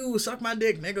fuck you, suck my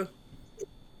dick, nigga.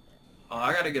 Oh,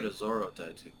 I gotta get a Zoro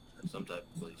tattoo, some type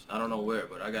of place. I don't know where,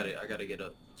 but I gotta get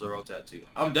a Zoro tattoo.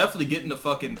 I'm definitely getting the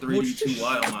fucking 3D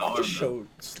 2Y on my arm. Just show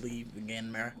sleeve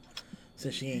again, Mara,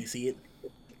 since she ain't see it.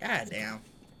 God damn.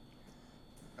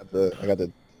 I got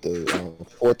the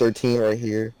 413 right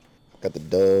here. Got the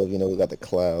dove, you know, we got the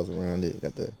clouds around it.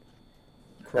 Got the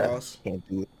cross. Can't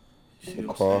do it. The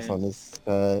cross on this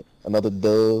side. Another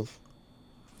dove.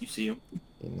 You see him?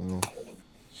 You know.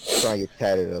 Trying to get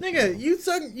tatted up. Nigga, you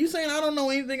saying I don't know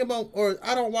anything about, or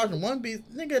I don't watch One Piece.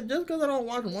 Nigga, just because I don't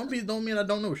watch One Piece don't mean I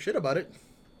don't know shit about it.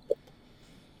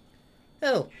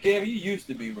 Hell, Cam, you used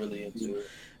to be really into it.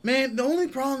 man, the only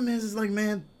problem is like,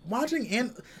 man,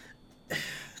 watching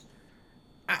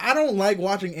I don't like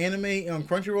watching anime on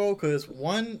Crunchyroll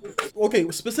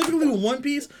because specifically with One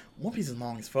Piece is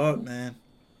long as fuck, man.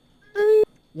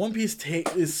 One Piece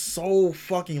is so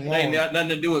fucking It long. ain't got nothing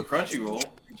to do with Crunchyroll.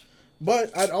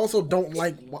 But I also don't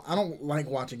like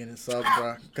watching it in subs,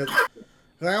 bro. Because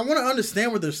I want to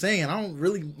understand what they're saying. I don't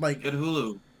really like Get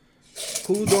Hulu.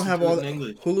 Hulu don't have all in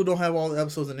English. Hulu don't have all the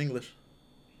episodes in English.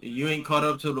 You ain't caught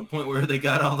up to the point where they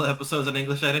got all the episodes in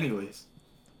English at anyways.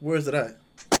 Where is it at?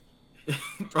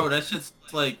 Bro, that shit's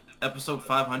like episode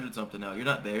 500 something now. You're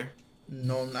not there.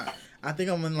 No, I'm not. I think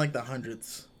I'm in like the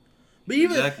hundreds. But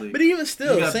even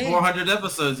still, You got 400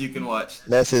 episodes you can watch.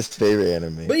 That's his favorite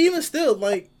anime. But even still,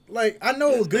 like I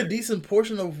know a good decent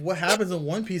portion of what happens in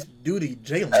One Piece due to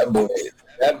Jalen.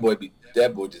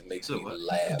 That boy just makes So me what?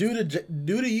 laugh. Due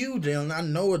to you, Jalen. I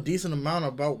know a decent amount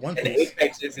about One And Piece.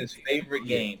 Apex is his favorite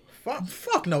game.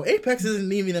 Fuck no. Apex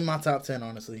isn't even in my top 10,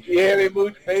 honestly. Yeah, they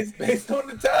moved based on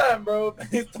the time, bro.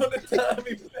 Based on the time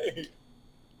he played.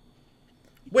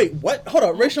 Wait, what? Hold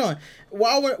up, Rayshawn.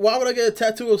 Why would I get a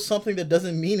tattoo of something that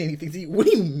doesn't mean anything to you? What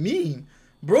do you mean?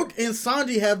 Brooke and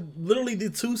Sanji have literally the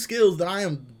two skills that I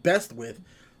am best with.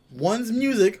 One's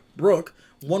music, Brooke.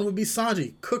 One would be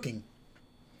Sanji, cooking.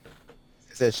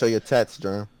 He said, "Show your tats,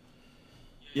 Germ."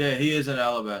 Yeah, he is in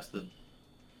Alabasta.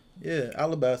 Yeah,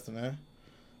 Alabasta, man.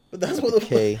 But that's what the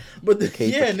K. But the K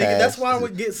yeah, for nigga, that's cast why I is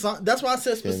would get. That's why I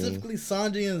said specifically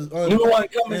Sanji You know what?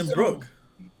 and Brooke.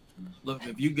 Look,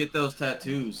 if you get those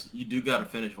tattoos, you do gotta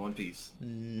finish One Piece.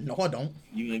 No, I don't.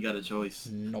 You ain't got a choice.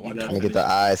 No, I You don't. gotta I'm gonna get the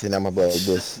finish. eyes and now my blood like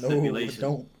this. No, I Stipulation.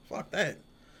 don't. Fuck that.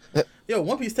 Yo,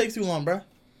 One Piece takes too long, bro.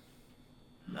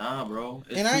 Nah, bro.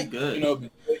 It's And too good. You know,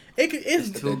 It's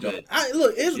It's too good.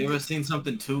 It's You ever seen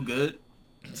something too good?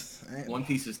 One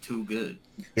Piece is too good.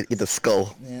 Get the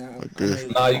skull. Yeah, Like this.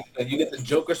 nah, you get the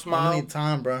Joker I smile. need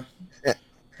time, bro.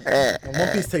 And One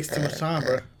Piece takes too much time,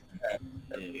 bro.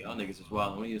 Yeah, y'all niggas is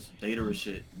wild. I'm gonna use some data or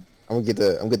shit. I'm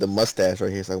gonna get the mustache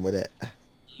right here. So I'm with that.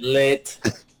 Lit.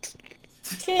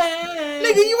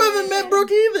 Nigga, you haven't met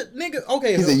Brooke either, nigga.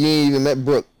 Okay, He said you ain't even met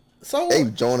Brooke. so They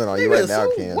joining on you nigga, right now,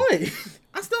 so Cam. what?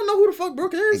 I still know who the fuck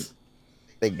Brooke is.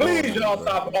 They going Please, on y'all you,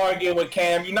 stop arguing with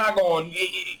Cam. You're not going.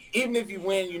 Even if you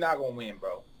win, you're not gonna win,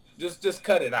 bro. Just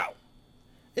cut it out.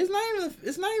 It's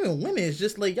not even winning. It's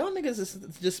just like y'all niggas is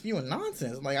just spewing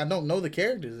nonsense. Like I don't know the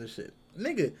characters and shit,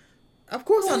 nigga. Of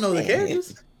course I know the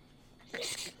characters.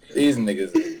 These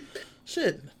niggas.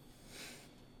 Shit.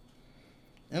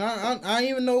 And I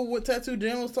even know what Tattoo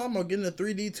Jam was talking about, getting a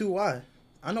 3D 2Y.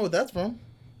 I know what that's from.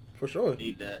 For sure. I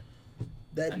need that.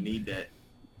 That I need that.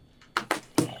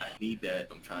 I need that.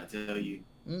 I'm trying to tell you.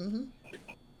 hmm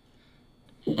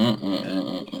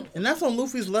And that's on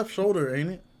Luffy's left shoulder,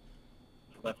 ain't it?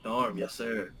 Left arm, yes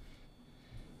sir.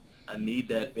 I need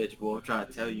that bitch, boy. I'm trying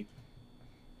to tell you.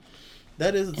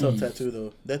 That is a tough tattoo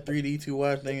though. That 3D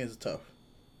 2Y thing is tough.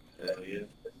 Hell yeah.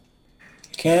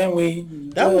 Can we?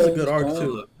 That was a good arc Oh,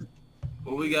 too. look.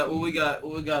 What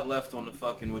we got left on the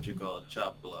fucking what you call it,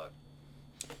 chop block.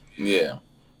 Yeah.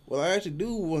 Well, I actually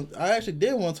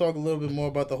did want to talk a little bit more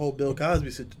about the whole Bill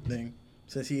Cosby thing,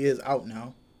 since he is out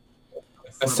now.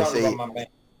 Let's talk about my man,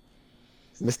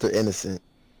 Mr. Innocent.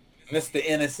 Mr.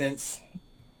 Innocence.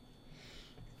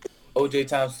 OJ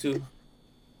times 2.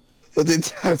 But they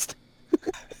just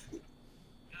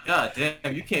God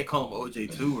damn, you can't call him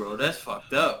OJ2, bro. That's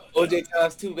fucked up. OJ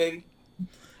times 2, baby.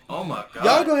 Oh my god.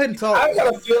 Y'all go ahead and talk. I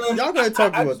got a feeling. Y'all go ahead and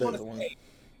talk I about just that wanna one. say,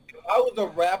 if I was a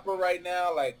rapper right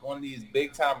now, like one of these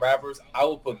big time rappers, I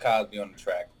would put Cosby on the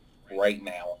track right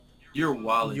now. You're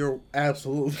wildin'. You're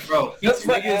absolutely. Bro, Just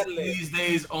for niggas ad-lib. these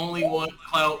days only want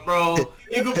clout, bro.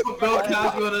 You can put Bill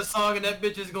Cosby on a song and that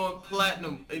bitch is going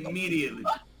platinum immediately.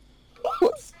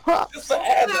 Just for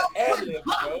ad-lib,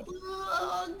 bro.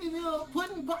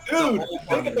 Dude,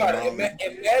 think about it.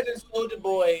 Imagine Soulja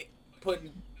Boy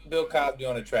putting Bill Cosby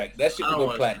on the track. That shit I would don't go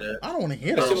want platinum. that. I don't want to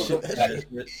hear That that shit shit. was That platinum.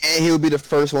 shit. and he'll be the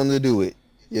first one to do it.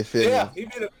 You feel Yeah, me?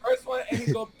 he'd be the first one, and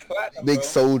he'd go platinum. Big bro.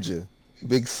 soldier.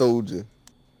 Big soldier.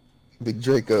 Big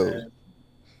Draco.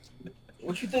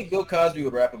 What you think Bill Cosby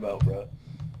would rap about, bro?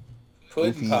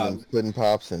 Pudding Goofy Cosby. and pudding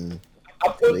pops and I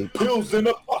put Rape. pills in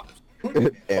the pot.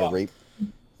 and rape.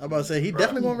 I'm about to say he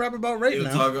definitely gonna rap about rape He'll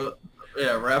now. talk,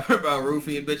 rapping about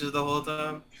roofing bitches the whole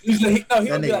time. He's like, no, That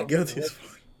he'll be nigga like, guilty as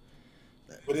fuck.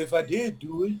 but if I did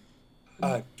do it,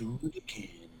 I'd do it again.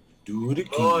 Do it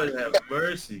again. Lord have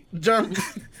mercy. Germ.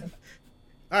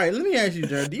 All right, let me ask you,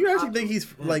 Jared. Do you actually think he's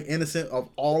like innocent of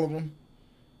all of them?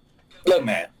 Look,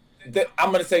 man,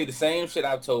 I'm gonna say the same shit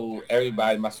I've told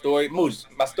everybody. My story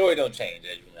don't change,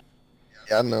 as you know.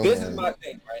 Yeah, I know. This man. is my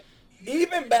thing, right?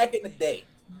 Even back in the day,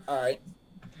 all right,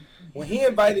 when he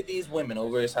invited these women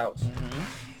over his house,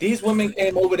 these women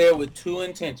came over there with two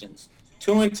intentions,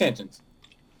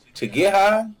 to get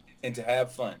high and to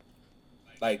have fun.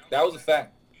 Like, that was a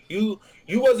fact. You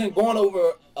wasn't going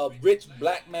over a rich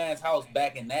black man's house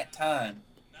back in that time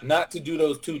not to do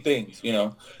those two things, you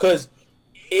know? Because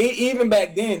even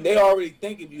back then, they already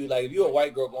think of you, like, if you're a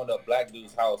white girl going to a black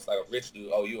dude's house, like a rich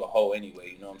dude, oh, you a hoe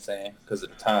anyway, you know what I'm saying? Because of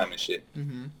the time and shit.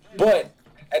 Mm-hmm. But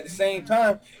at the same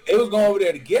time, they was going over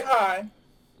there to get high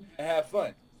and have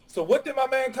fun. So what did my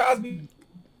man Cosby?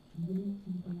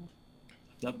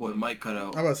 That boy mic cut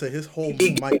out. I'm about to say his whole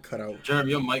mic cut out.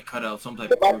 Jeremy, your mic cut out. Some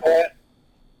type My of. bad.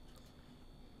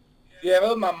 Yeah, that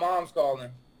was my mom's calling.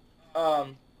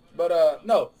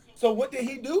 No. So what did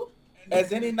he do?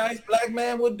 As any nice black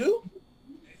man would do?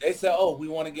 They said, oh, we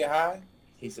want to get high.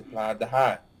 He supplied the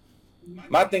high.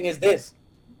 My thing is this.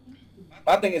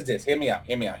 Hear me out.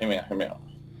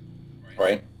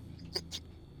 Right?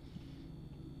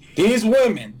 These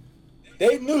women,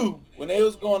 they knew when they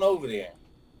was going over there,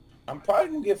 I'm probably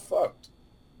going to get fucked.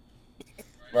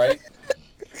 Right?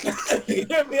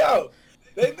 Hear me out.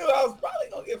 They knew I was probably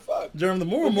going to get fucked. Jeremy, the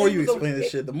more and more you explain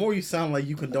this shit, the more you sound like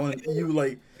you condoning this shit,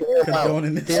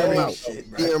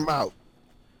 bro. Hear him out.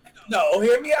 No,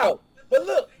 hear me out. But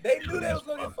look, they knew they was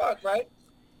going to get fucked, right?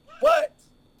 But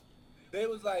they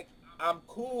was like, I'm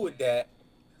cool with that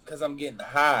because I'm getting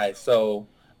high. So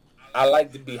I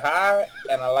like to be high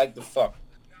and I like to fuck.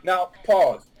 Now,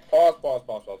 pause,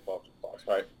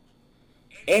 right?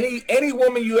 Any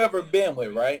woman you ever been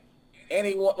with, right?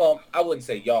 Anyone, well, I wouldn't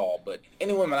say y'all, but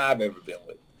any woman I've ever been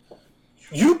with,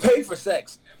 you pay for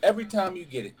sex every time you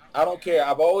get it. I don't care.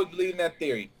 I've always believed in that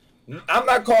theory. I'm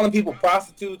not calling people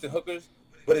prostitutes and hookers,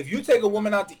 but if you take a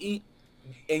woman out to eat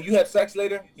and you have sex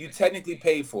later, you technically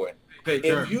paid for it. Okay,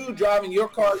 if you driving your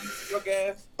car, your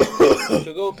gas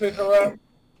to go pick her up,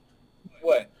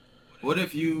 what? What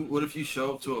if you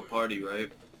show up to a party, right?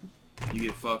 You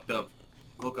get fucked up,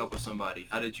 hook up with somebody.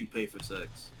 How did you pay for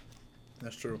sex?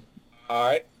 That's true. All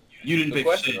right. You didn't pay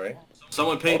for shit. Right?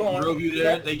 Someone paid and drove you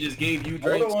there. They just gave you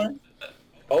drinks.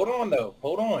 Hold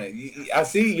on. I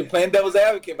see you playing devil's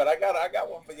advocate, but I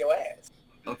got one for your ass.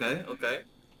 Okay.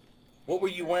 What were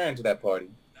you wearing to that party?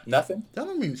 Nothing? That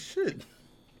don't mean shit.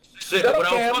 Shit, when I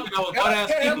was fucking, I was butt-ass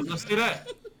naked. Let's say that.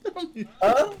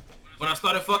 Huh? When I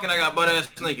started fucking, I got butt-ass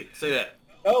naked. Say that.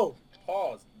 No.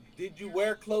 Pause. Did you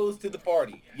wear clothes to the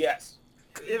party? Yes.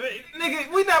 Nigga,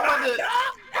 we not about to...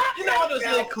 You know what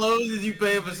those clothes is you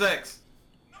paying for sex?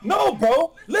 No,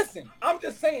 bro. Listen, I'm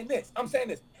just saying this.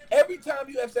 Every time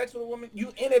you have sex with a woman,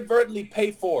 you inadvertently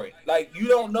pay for it. Like, you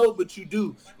don't know, but you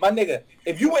do. My nigga,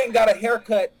 if you ain't got a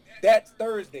haircut, that's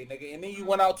Thursday, nigga, and then you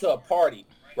went out to a party,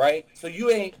 right? So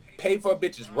you ain't pay for a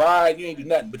bitch's ride, you ain't do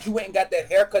nothing, but you ain't got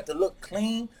that haircut to look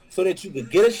clean so that you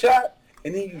could get a shot,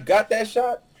 and then you got that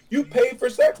shot, you paid for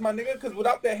sex, my nigga, because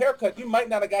without that haircut, you might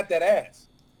not have got that ass.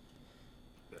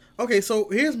 Okay, so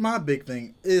here's my big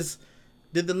thing, is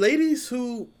did the ladies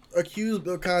who accused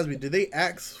Bill Cosby, did they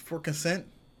ask for consent?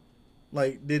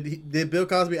 Like, did Bill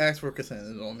Cosby ask for consent?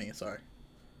 Is what I mean, sorry.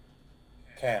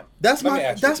 Cam. That's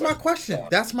my question.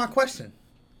 That's my question.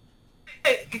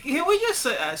 Hey, can we just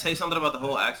say something about the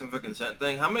whole asking for consent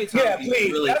thing? How many times? Yeah,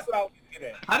 please. Really, that's what I was getting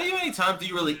at. How many times do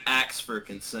you really ask for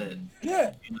consent?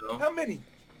 Yeah. You know? How many?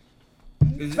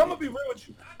 I'm gonna be real with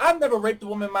you. I've never raped a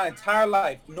woman in my entire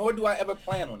life, nor do I ever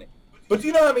plan on it. But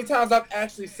you know how many times I've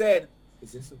actually said,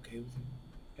 "Is this okay with you?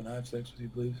 Can I have sex with you,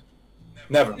 please?"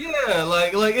 Never. Yeah,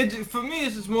 like it. For me,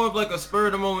 it's just more of like a spur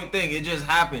of the moment thing. It just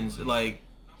happens. Like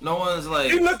no one's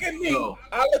like. You look at me. Yo.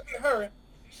 I look at her.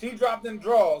 She dropped them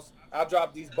draws. I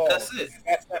drop these balls. That's it.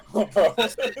 That's bro.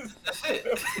 That's it.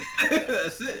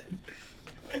 That's it.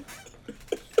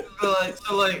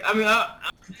 So like, I mean,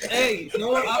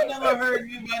 I've never heard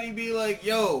anybody be like,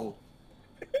 "Yo,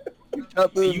 you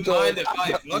mind if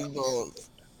I fuck?"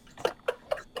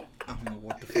 I don't know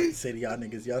what the fuck to say to y'all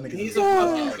niggas. Y'all niggas He's is a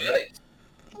wildin'. fucking bitch.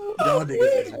 Y'all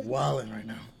niggas is wildin' right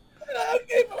now. I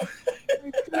gave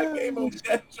him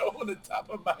that jaw on the top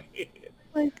of my head.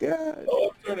 My God.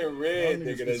 Oh, I'm turning red, Y'all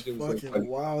nigga. niggas That is shit was so fucking funny.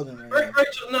 wildin' right now.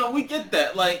 Rachel, no, we get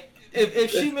that. Like,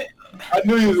 if she I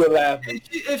knew you were laughing.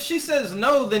 if she says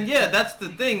no, then yeah, that's the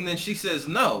thing. Then she says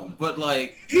no. But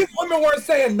like, These women weren't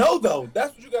saying no, though.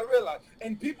 That's what you gotta realize.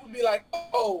 And people be like,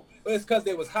 "Oh, but it's because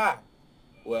they was high."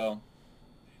 Well,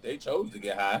 they chose to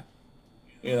get high.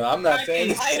 You know, I'm not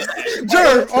saying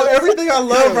Jerm, on everything I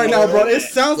love right now, bro. It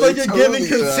sounds like you're giving Totally,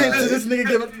 consent to this nigga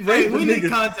giving Hey, rape we with need niggas.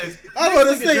 context. I'm about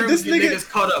to say, German this get nigga- niggas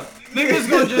caught up. Niggas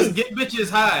gonna just get bitches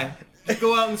high. Just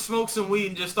go out and smoke some weed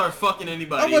and just start fucking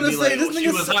anybody. I'm about to and be say, like, this she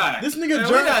was high. nigga, this nigga Man,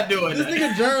 Germ, we're not doing this that.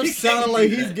 nigga Germ You sounding can't like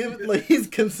do he's that. giving, like he's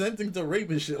consenting to rape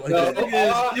and shit like No, that. Nigga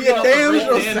is Yeah, giving damn up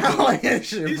sure the sound handbook. like that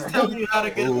shit, He's bro. telling you how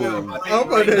to get away with I'm rape about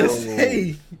right to now.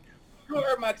 say, you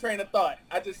heard my train of thought.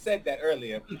 I just said that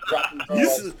earlier. Dropping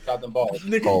This balls, dropping balls.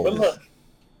 nigga. Oh. But look,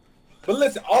 but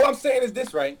listen, all I'm saying is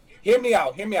this, right? Hear me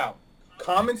out.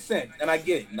 Common sense, and I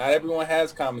get it. Not everyone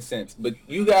has common sense, but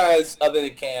you guys, other than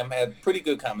Cam, have pretty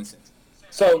good common sense.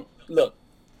 So, look,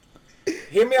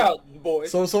 hear me out,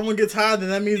 boys. So if someone gets high, then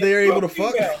that means they're able to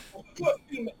fuck.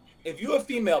 If you're a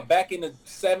female back in the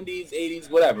 70s, 80s,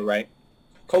 whatever, right?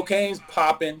 Cocaine's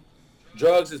popping,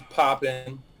 drugs is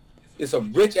popping. It's a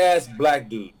rich-ass black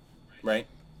dude, right?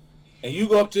 And you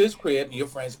go up to his crib, and your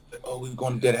friends are like, oh, we're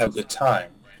going to bed, have a good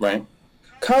time, right?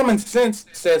 Common sense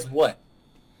says what?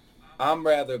 I'm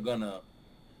rather gonna,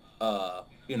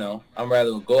 I'm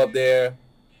rather gonna go up there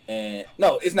and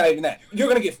no, it's not even that. You're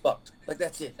gonna get fucked. Like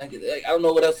that's it. I don't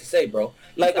know what else to say, bro.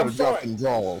 Like I'm I'm drop sorry. them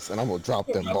draws, and I'm gonna drop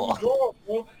them balls.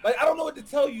 Bro. Like I don't know what to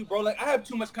tell you, bro. Like I have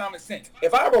too much common sense.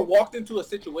 If I ever walked into a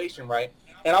situation, right,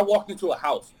 and I walked into a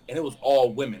house and it was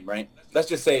all women, right? Let's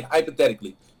just say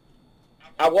hypothetically,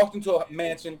 I walked into a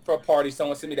mansion for a party.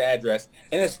 Someone sent me the address,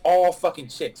 and it's all fucking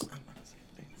chicks.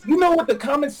 You know what the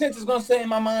common sense is gonna say in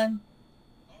my mind?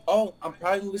 Oh, I'm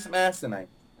probably gonna get some ass tonight.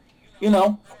 You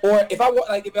know, or if I walk,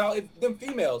 like if them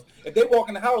females, if they walk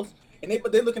in the house and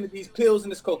they're looking at these pills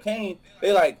and this cocaine,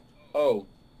 they like, oh,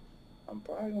 I'm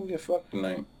probably gonna get fucked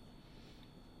tonight.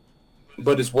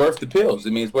 But it's worth the pills. I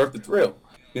mean, it's worth the thrill.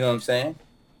 You know what I'm saying?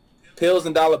 Pills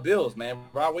and dollar bills, man.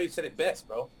 Rod Wave said it best,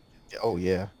 bro. Oh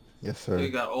yeah, yes We sir.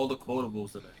 got all the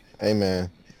quotables today. Amen.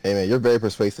 You're very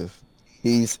persuasive.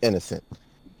 He's innocent.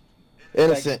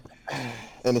 Innocent.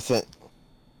 Innocent.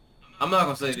 I'm not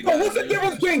gonna say it But again. what's the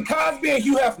difference between Cosby and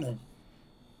Hugh Hefner?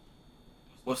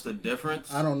 What's the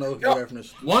difference? I don't know if Yo, you're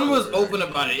referencing. One was open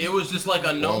about it. It was just like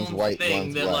a known One's white, thing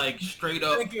one's that black. like straight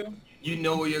up Thank you. you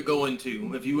know where you're going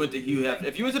to. If you went to Hugh Hefner,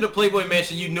 if you went to the Playboy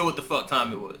Mansion, you knew what the fuck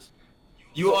time it was.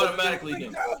 You automatically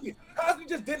knew. Cosby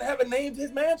just didn't have a name to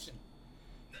his mansion.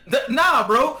 Nah,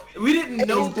 bro. We didn't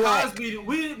know he's black. Cosby.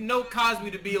 We didn't know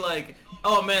Cosby to be like,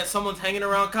 oh man, someone's hanging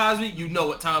around Cosby. You know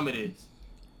what time it is.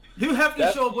 You have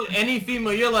to show up with any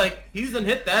female. You're like, he's done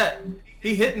hit that.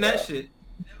 He hitting that shit.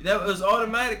 That was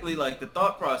automatically like the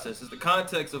thought process. Is the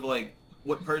context of like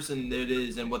what person it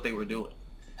is and what they were doing.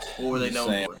 What were they known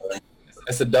Saying, for?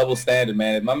 That's a double standard,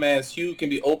 man. If my man Hugh can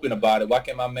be open about it, why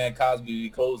can't my man Cosby be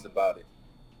closed about it?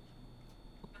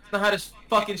 That's not how this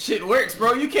fucking shit works,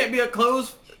 bro. You can't be a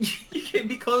closed. You can't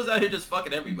be closed out here just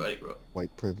fucking everybody, bro.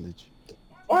 White privilege.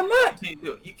 Why not? You can't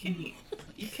do it. You can't.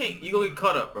 You can't. You gonna get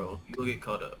caught up, bro. You gonna get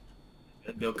caught up.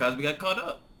 And Bill Cosby got caught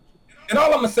up. And all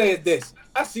I'm gonna say is this: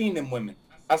 I seen them women.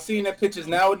 I seen their pictures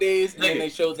nowadays, and then they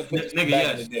showed the pictures Nigga, back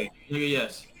yes. in the day. Nigga,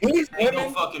 yes. These No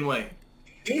women, fucking way.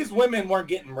 these women weren't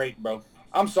getting raped, bro.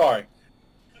 I'm sorry,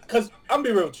 cause I'm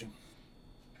be real with you.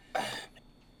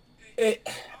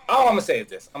 All I'm gonna say is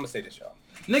this. I'm gonna say this, y'all.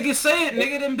 Nigga, say it,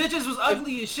 nigga. Them bitches was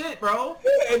ugly as shit, bro.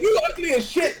 Yeah, if you ugly as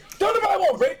shit, don't nobody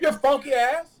want to rape your funky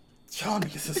ass. Y'all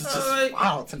niggas is just Alright.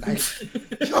 wild tonight.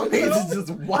 Y'all niggas is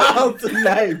just wild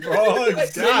tonight, bro. Oh my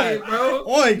Say god. it, bro.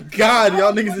 Oh my god,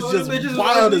 y'all niggas Bro, them is bitches just is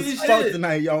wild ugly as as fuck shit.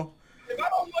 tonight, yo. If I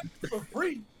don't want you for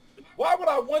free, why would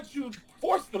I want you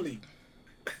forcefully?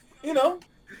 You know?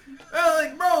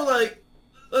 Like, bro, like,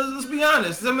 let's be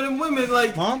honest. Some of them women,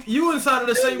 like, Huh? you inside of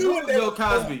the same knew room what with they Bill were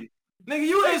Cosby. Nigga,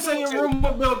 you ain't They same knew room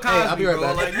with Bill Cosby, I'll be right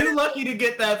bro. back. Like, you lucky to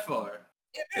get that far.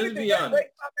 If Let's anything, be that honest.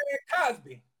 raped my man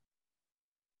Cosby.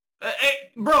 Hey,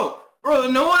 bro,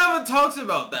 no one ever talks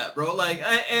about that, bro. Like,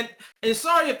 and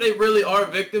sorry if they really are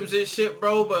victims and shit,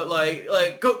 bro. But like,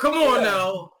 come on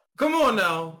now, come on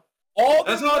now. All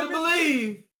That's these hard to women-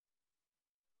 believe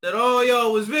that all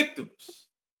y'all was victims.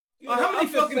 you Like, know, how many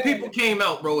I'm just fucking saying. people came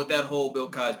out, bro, with that whole Bill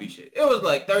Cosby shit? It was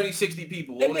like 30, 60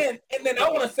 people. And then I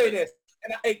want to say this.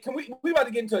 And can we about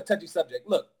to get into a touchy subject.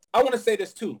 Look, I want to say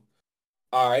this too.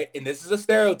 All right, and this is a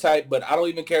stereotype, but I don't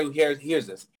even care who hears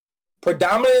this.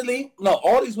 Predominantly, no,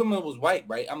 all these women was white,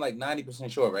 right? I'm like 90%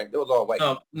 sure, right? They was all white.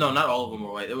 No, not all of them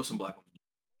were white. There was some black ones.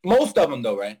 Most of them,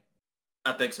 though, right?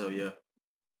 I think so, yeah.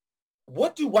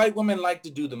 What do white women like to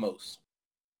do the most?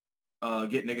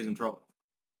 Get niggas in trouble.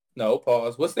 No,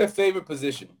 pause. What's their favorite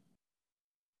position?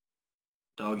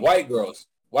 Dog. White girls.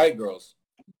 White girls.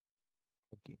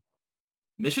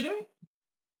 Missionary?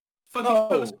 Fuck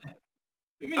No.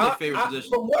 you mean their favorite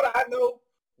position? From what I know,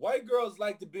 white girls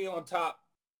like to be on top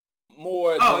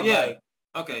more. Oh than, yeah. like,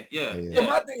 Okay. Yeah. Yeah. but Yeah.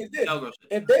 my thing is this: Cowgirl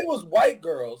shit. if they was white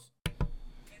girls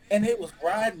and they was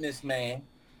riding this man,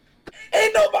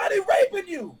 ain't nobody raping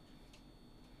you.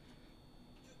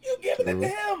 You giving it to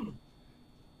him.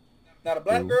 Now the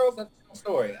black girls, that's a different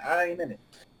story. I ain't in it.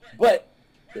 But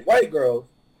the white girls,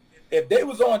 if they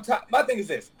was on top, my thing is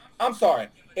this. I'm sorry.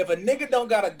 If a nigga don't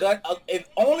got a gun, if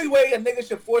only way a nigga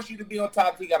should force you to be on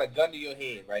top, he got a gun to your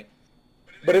head, right?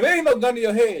 But if there ain't no gun to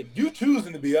your head, you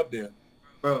choosing to be up there.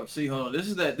 Bro, see, hold on. This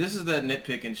is that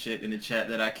nitpicking shit in the chat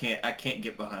that I can't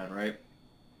get behind, right?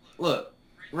 Look,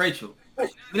 Rachel, you're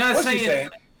not What's saying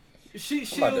she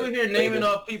she over here naming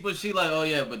off people. She like, oh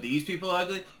yeah, but these people are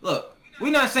ugly. Look,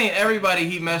 we're not saying everybody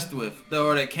he messed with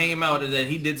or that came out and that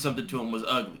he did something to him was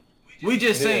ugly. We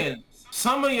just saying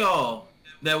some of y'all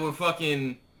that were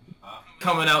fucking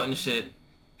coming out and shit.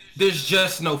 There's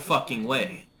just no fucking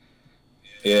way.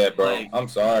 Yeah, bro. Like, I'm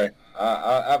sorry.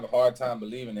 I have a hard time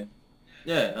believing it.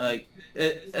 Yeah, like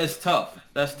it's tough.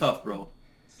 That's tough, bro.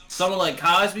 Someone like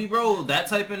Cosby, bro, that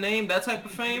type of name, that type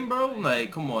of fame, bro.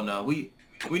 Like, come on now. We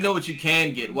know what you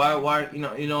can get. Why you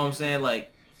know what I'm saying?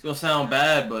 Like, it's gonna sound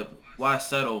bad, but why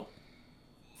settle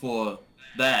for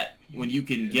that when you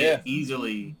can get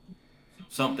easily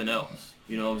something else?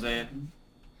 You know what I'm saying?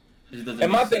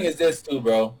 And my thing is this too,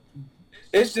 bro.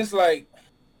 It's just like,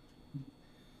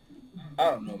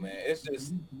 I don't know, man. It's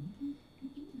just,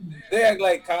 they act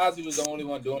like Cosby was the only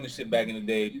one doing this shit back in the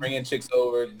day, bringing chicks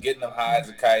over, getting them high as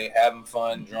a kite, having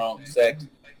fun, drunk, sex.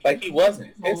 Like, he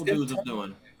wasn't. Old dudes are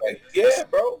doing. Like, yeah,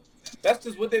 bro. That's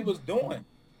just what they was doing.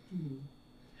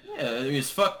 Yeah, I mean, it's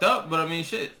fucked up, but I mean,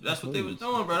 shit. That's what they was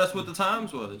doing, bro. That's what the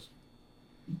times was.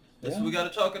 That's what we gotta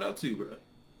chalk it up to, bro.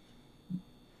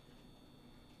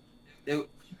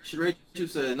 Rachel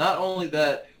said, not only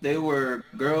that they were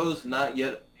girls not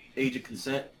yet age of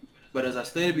consent, but as I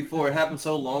stated before, it happened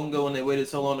so long ago and they waited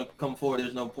so long to come forward,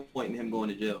 there's no point in him going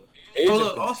to jail. So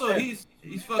look, also, he's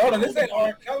fucking... Hold on, this ain't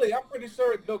R. Kelly. I'm pretty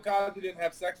sure Bill Cosby didn't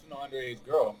have sex with no underage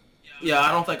girl. Yeah,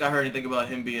 I don't think I heard anything about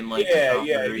him being like... Yeah.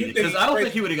 Because I don't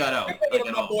think he would have got out. Like,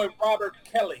 my boy Robert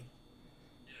Kelly.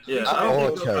 Yeah, I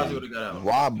don't think Bill Cosby would have got out.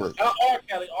 Robert. Not R.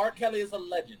 Kelly. R. Kelly is a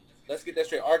legend. Let's get that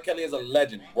straight. R. Kelly is a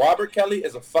legend. Robert Kelly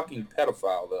is a fucking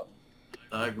pedophile, though.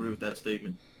 I agree with that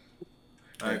statement.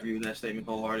 I agree with that statement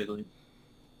wholeheartedly.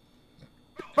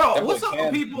 Bro, what's up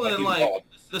with people that, like,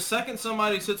 the second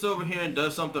somebody sits over here and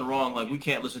does something wrong, like, we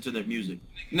can't listen to their music.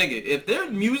 Nigga, if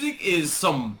their music is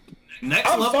some next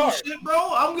level shit,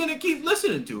 bro, I'm gonna keep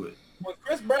listening to it. When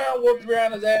Chris Brown whooped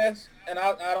Rihanna's ass, and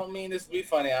I don't mean this to be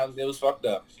funny, it was fucked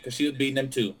up, because she was beating him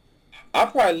too. I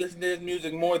probably listen to his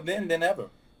music more then than ever.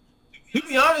 To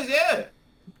be honest, yeah.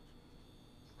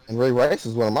 And Ray Rice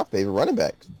is one of my favorite running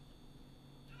backs.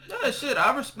 Yeah, shit,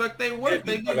 I respect their work.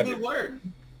 They do good work.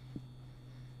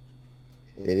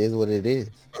 It is what it is.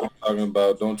 I'm talking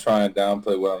about, don't try and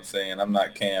downplay what I'm saying. I'm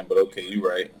not Cam, but okay, you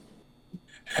right.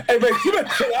 Hey, man, you better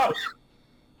chill out.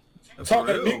 That's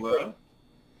Talking real, to me, bro.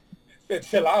 Better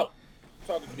chill out.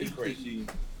 Talking to me crazy.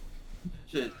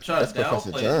 Shit, try to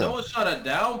downplay it. No one's trying to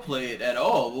downplay it at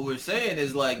all. What we're saying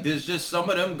is, like, there's just some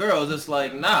of them girls, it's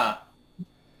like, nah.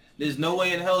 There's no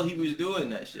way in hell he was doing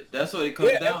that shit. That's what it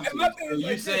comes down to. So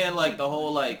you saying, like, the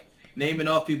whole, like, naming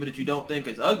off people that you don't think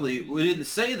is ugly, we didn't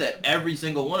say that every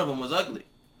single one of them was ugly.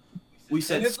 We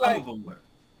said some of them were.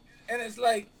 And it's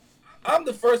like, I'm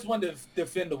the first one to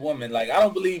defend a woman. Like, I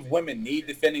don't believe women need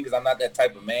defending because I'm not that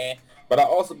type of man. But I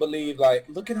also believe, like,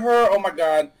 look at her. Oh, my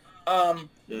God.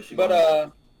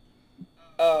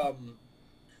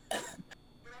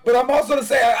 But I'm also to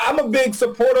say I'm a big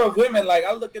supporter of women. Like,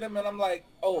 I look at them and I'm like,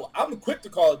 oh, I'm quick to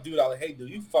call a dude out. Like, hey, dude,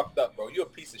 you fucked up, bro. You're a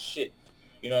piece of shit.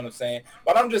 You know what I'm saying?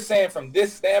 But I'm just saying from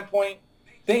this standpoint,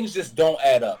 things just don't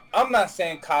add up. I'm not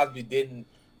saying Cosby didn't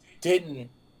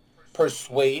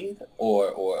persuade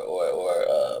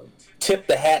or tip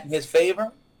the hat in his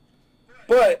favor,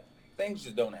 but things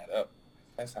just don't add up.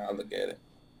 That's how I look at it.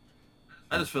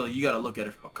 I just feel like you gotta look at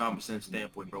it from a common sense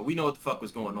standpoint, bro. We know what the fuck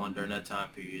was going on during that time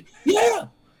period. Yeah.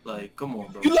 Like, come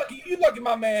on, bro. You lucky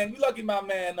my man,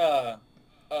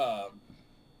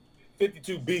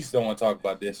 52 Beast don't want to talk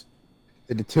about this.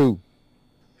 52.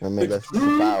 I mean, that's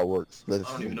some fireworks. I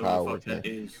don't even know what the fuck that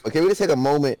is. Okay, we just take a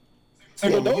moment.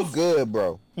 Sam, are you good,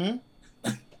 bro?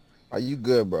 Are you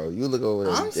good, bro? You look over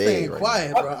there. I'm staying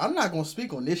quiet, bro. I'm not gonna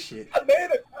speak on this shit. I made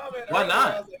a comment. Why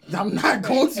not? I'm not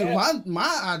going to.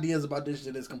 My ideas about this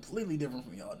shit is completely different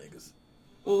from y'all niggas.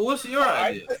 Well, what's your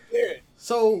idea?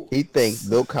 So he thinks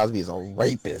Bill Cosby is a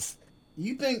rapist.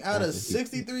 You think out of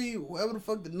 63, whatever the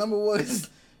fuck the number was,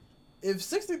 if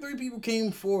 63 people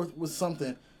came forth with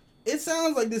something, it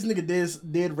sounds like this nigga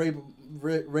did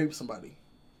rape somebody.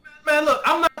 Man, look,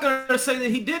 I'm not gonna say that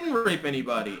he didn't rape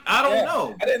anybody. I don't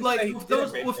know. I didn't Like say he with didn't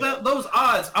those rape with anybody. those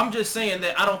odds, I'm just saying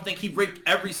that I don't think he raped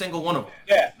every single one of them.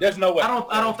 Yeah, there's no way.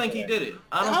 I don't think he did it.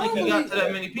 I don't think he got to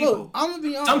that many people. Look, I'm gonna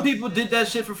be honest. Some people did that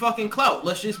shit for fucking clout.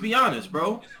 Let's just be honest,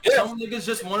 bro. Yeah. Some niggas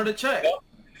just wanted to check. Yep.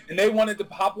 And they wanted to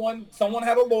hop one. Someone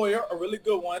had a lawyer, a really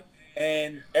good one,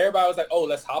 and everybody was like, "Oh,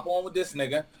 let's hop on with this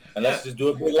nigga and let's just do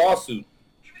a big lawsuit."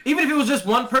 Even if it was just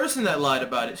one person that lied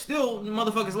about it, still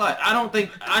motherfuckers lied.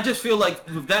 I just feel like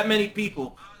with that many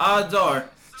people, odds are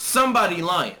somebody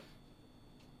lying.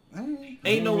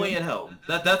 Ain't no way in hell.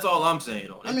 That's all I'm saying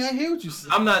on it. I mean, I hear what you say.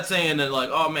 I'm not saying that like,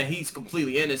 oh man, he's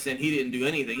completely innocent. He didn't do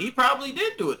anything. He probably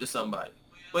did do it to somebody.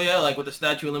 But yeah, like with the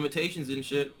statute of limitations and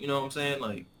shit, you know what I'm saying?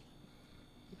 Like,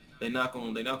 they not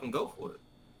gonna go for it.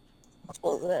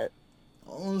 What's that?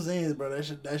 All I'm saying is, bro,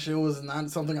 that shit was not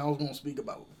something I was gonna speak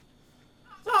about.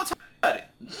 No, talk about it.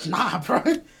 Nah, bro.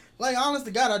 Like, honest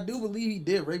to God, I do believe he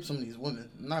did rape some of these women.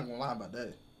 I'm not gonna lie about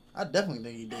that. I definitely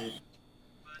think he did.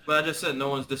 But I just said no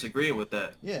one's disagreeing with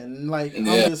that. Yeah, and like Yeah.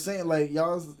 I'm just saying, like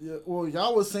y'all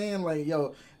was saying like,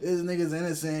 yo, this nigga's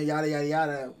innocent, yada yada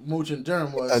yada. Mooch and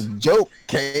Germ A was. joke,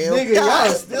 Cam. Nigga, y'all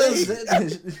God, still please. said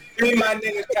that shit. Free my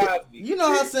nigga Cosby. You know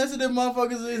how sensitive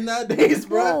motherfuckers is nowadays,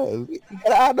 bro.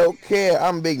 Bro, I don't care.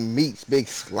 I'm big meats, big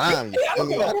slimy. I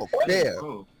don't care.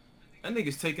 Bro, that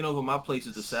nigga's taking over my place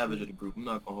as the savage of the group. I'm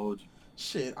not gonna hold you.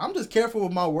 Shit, I'm just careful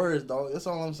with my words, dog. That's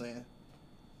all I'm saying.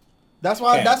 That's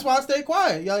why I stay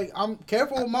quiet. Like, I'm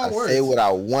careful with my I words. say what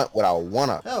I want, what I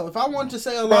wanna. Hell, if I wanted to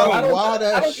say a Bro, I lot of don't- wild I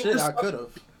ass don't shit, give a I fuck. could have.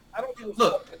 I don't give a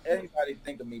Look. fuck what anybody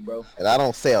think of me, bro. And I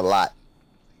don't say a lot.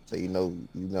 So you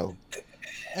know.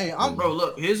 Hey, I'm. Bro,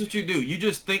 look, here's what you do. You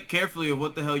just think carefully of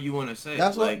what the hell you want to say.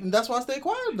 That's like, why I stay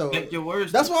quiet though. think your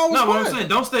words. That's why I was No, what I'm quiet. saying,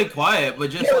 don't stay quiet, but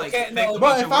just Yeah, like can't- think no, about Bro,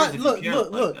 your if I words if you care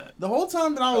like look, that. the whole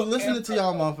time that I was No, listening can't to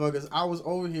y'all like motherfuckers, I was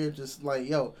over here just like,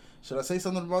 yo, should I say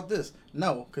something about this?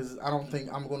 No, because I don't think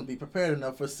I'm going to be prepared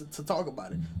enough to talk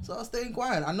about it. So I stayed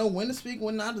quiet. I know when to speak,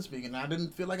 when not to speak, and I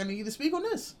didn't feel like I needed to speak on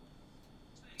this.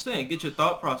 Saying, get your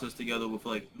thought process together with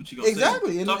like what you gonna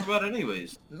Exactly, say. and- Talk about it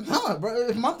anyways. Nah, bro,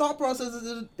 if my thought process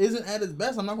isn't at its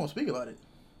best, I'm not going to speak about it.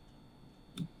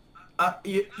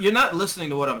 You're not listening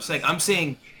to what I'm saying. I'm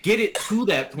saying get it to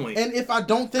that point. And if I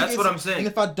don't think That's what I'm saying. And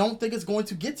if I don't think it's going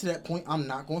to get to that point, I'm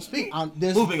not going to speak.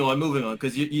 Moving on,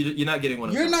 because you're not getting what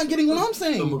I'm You're saying. not getting what I'm So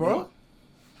saying, moving bro. on.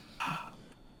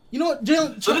 You know what,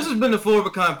 Jalen? So this has been the Four of a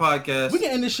Kind podcast. We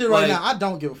can end this shit right Like- now. I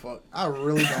don't give a fuck. I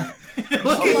really don't.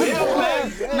 Look at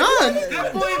him, man. Nah,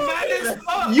 That boy mad as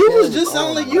fuck. you was just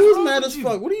sounding like you was What's mad wrong as with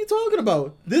fuck. What are you talking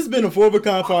about? This has been a Four of a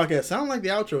Kind podcast. Sound like the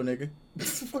outro, nigga.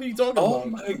 What are you talking Oh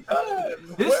about? my god.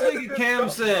 This Where nigga did Cam come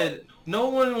said, no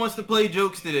one wants to play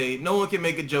jokes today. No one can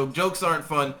make a joke. Jokes aren't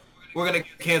fun. We're going to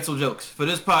cancel jokes. For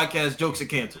this podcast, jokes are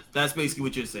canceled. That's basically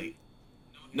what you're saying.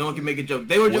 No one can make a joke.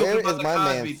 They were joking Where about is the my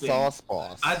Cosby man thing. Sauce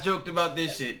Boss? I joked about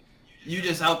this shit. You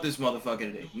just out this motherfucker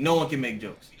today. No one can make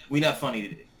jokes. We not funny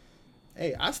today.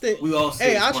 Hey, I stayed. We all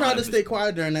Hey, I serious tried to 100%. stay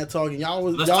quiet during that talking. Y'all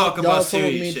was Let's y'all, talk about y'all told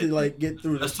serious me shit. to like get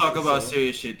through this. Let's talk about so.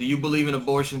 serious shit. Do you believe in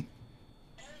abortion?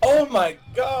 Oh my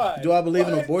god. Do I believe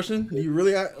in What? abortion? Do you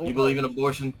really? You believe in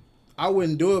abortion? I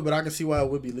wouldn't do it, but I can see why it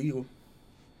would be legal.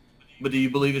 But do you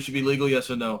believe it should be legal? Yes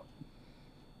or no?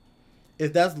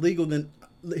 If that's legal, then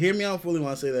hear me out fully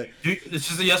when I say that. It's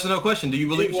just a yes or no question. Do you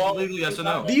believe it should be legal? Yes or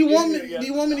no? Do you want me? Do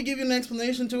you want me to give you an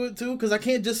explanation to it too? Because I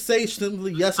can't just say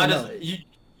simply yes or I no. just,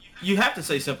 you have to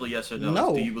say simply yes or no.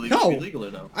 No, Do you believe no. it should be legal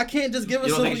or no? I can't just give a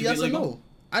You don't think simple it should yes be or legal? no.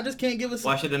 I just can't give a.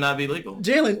 Why should it not be legal?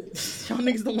 Jalen, y'all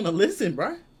niggas don't want to listen,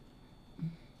 bro.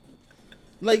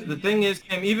 Like, The thing is,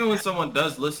 Kim, even when someone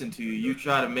does listen to you, you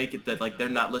try to make it that like they're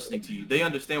not listening to you. They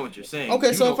understand what you're saying. Okay,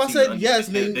 You so don't if I seem said to yes,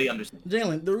 understand then they understand.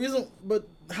 Jalen, the reason, but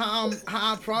how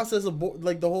I process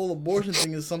like the whole abortion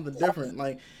thing is something different.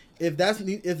 Like, if that's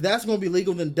gonna be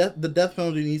legal, then the death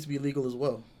penalty needs to be legal as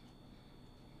well.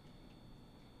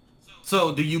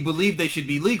 So, do you believe they should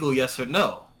be legal? Yes or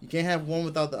no? You can't have one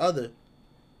without the other.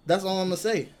 That's all I'm gonna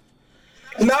say.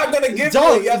 I'm not gonna give you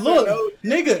Don't a yes look, or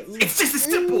no. nigga. It's just as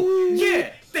simple.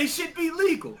 Yeah, they should be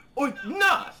legal or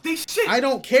not. They should. I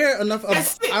don't care enough.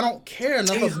 That's it. I don't care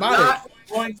enough He's about not it.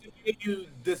 going to give you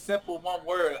the simple one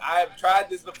word. I have tried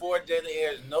this before, Jalen.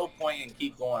 There's no point in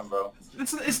keep going, bro.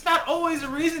 It's not always a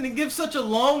reason to give such a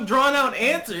long, drawn-out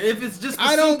answer if it's just a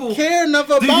I don't simple, care enough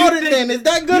you about it. think- Then is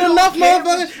that you good don't enough, care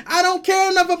motherfucker? I don't care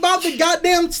enough about the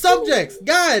goddamn subjects.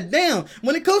 God damn.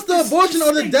 When it comes to Just abortion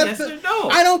or the say death, yes or no.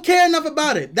 I don't care enough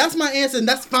about it. That's my answer, and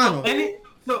that's final.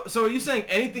 So are you saying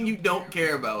anything you don't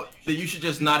care about that you should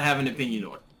just not have an opinion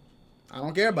on? I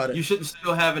don't care about it. You shouldn't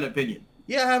still have an opinion.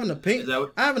 Yeah, I have an Is opinion. that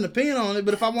what- I have an opinion on it,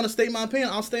 but if I want to state my opinion,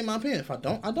 I'll state my opinion. If I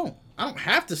don't, I don't. I don't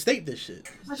have to state this shit.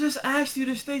 I just asked you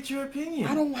to state your opinion.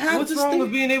 I don't have What's to wrong state...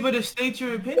 with being able to state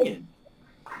your opinion?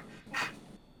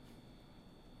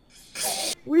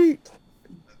 Sweet.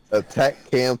 Attack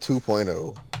Cam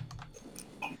 2.0.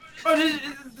 Bro,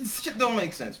 this shit don't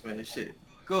make sense, man. Shit.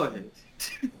 Go ahead.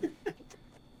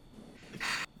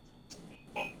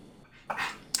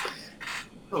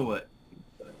 So what?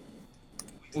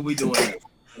 What we doing now?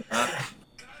 Huh?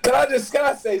 Can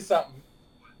I say something?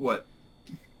 What?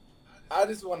 I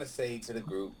just want to say to the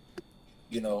group,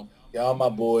 you know, y'all my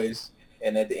boys,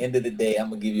 and at the end of the day, I'm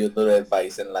gonna give you a little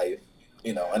advice in life,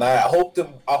 you know, and I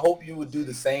hope you would do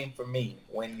the same for me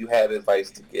when you have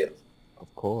advice to give.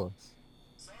 Of course.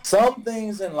 Some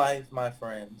things in life, my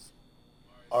friends,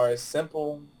 are as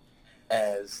simple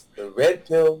as the red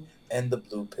pill and the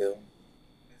blue pill.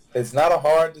 It's not a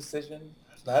hard decision.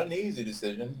 It's not an easy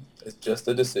decision. It's just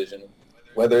a decision.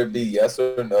 Whether it be yes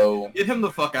or no. Get him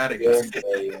the fuck out of here.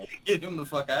 Yeah. Get him the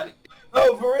fuck out of here.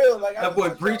 No, for real. Like That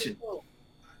boy preaching.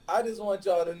 I just want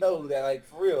y'all to know that, like,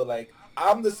 for real, like,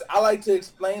 I like to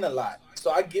explain a lot.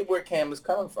 So I get where Cam is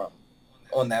coming from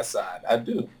on that side. I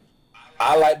do.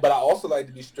 But I also like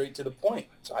to be straight to the point.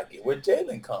 So I get where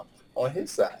Jalen comes on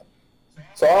his side.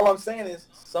 So all I'm saying is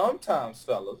sometimes,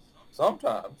 fellas,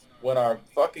 when our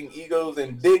fucking egos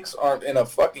and dicks aren't in a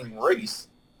fucking race,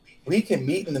 we can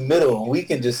meet in the middle and we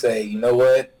can just say, you know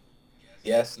what?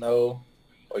 Yes, no.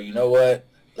 Or you know what?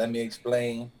 Let me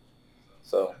explain.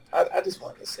 So I just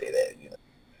wanted to say that, you know.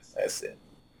 That's it.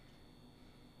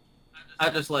 I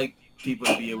just like people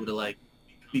to be able to, like,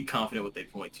 be confident with their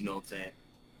points, you know what I'm saying?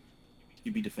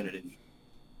 You be definitive.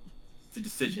 It's a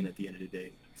decision at the end of the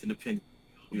day. It's an opinion.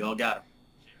 We all got them.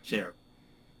 Share them.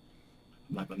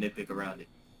 I'm not going to nitpick around it.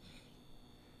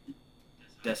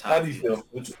 That's how How do you feel?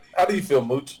 How do you feel,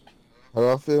 Mooch? How do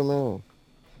I feel, man?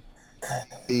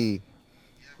 See,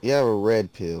 you have a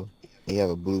red pill, and you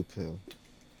have a blue pill.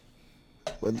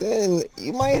 But then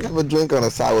you might have a drink on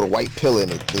the side with a white pill in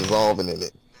it, dissolving in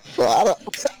it. So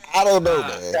I don't know,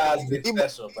 man. Cosby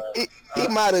special, bro. He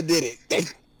might have did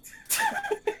it.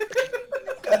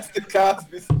 That's the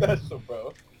Cosby special,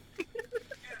 bro.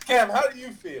 Cam, how do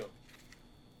you feel?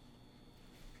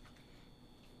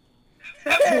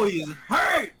 That boy is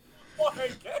hurt.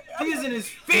 He's in his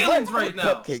feelings right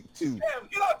now. Cupcake too. Cam,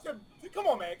 get out your... Come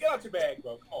on, man. Get out your bag,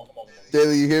 bro. Come on.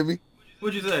 Jalen, you hear me?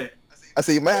 What'd you say? I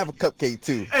said you might have a cupcake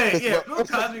too. Hey, yeah, Bill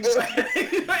Cosby.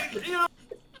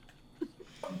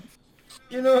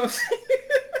 You know what I'm saying?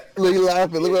 Look, he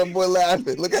laughing. Look at that boy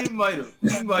laughing. Look at He might have.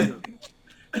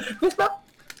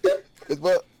 his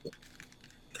boy.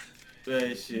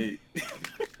 Man, shit.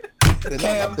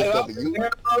 Cam,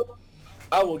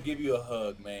 I will give you a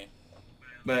hug, man.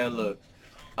 Man, look.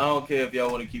 I don't care if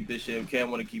y'all want to keep this shit, Cam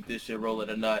want to keep this shit rolling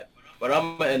or not. But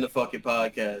I'm going to end the fucking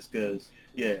podcast, because,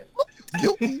 yeah.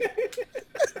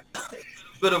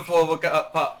 Bit of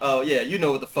oh yeah, you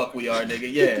know what the fuck we are,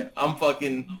 nigga. Yeah, I'm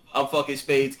fucking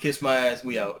Spades. Kiss my ass.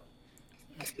 We out.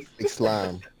 Big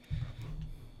slime.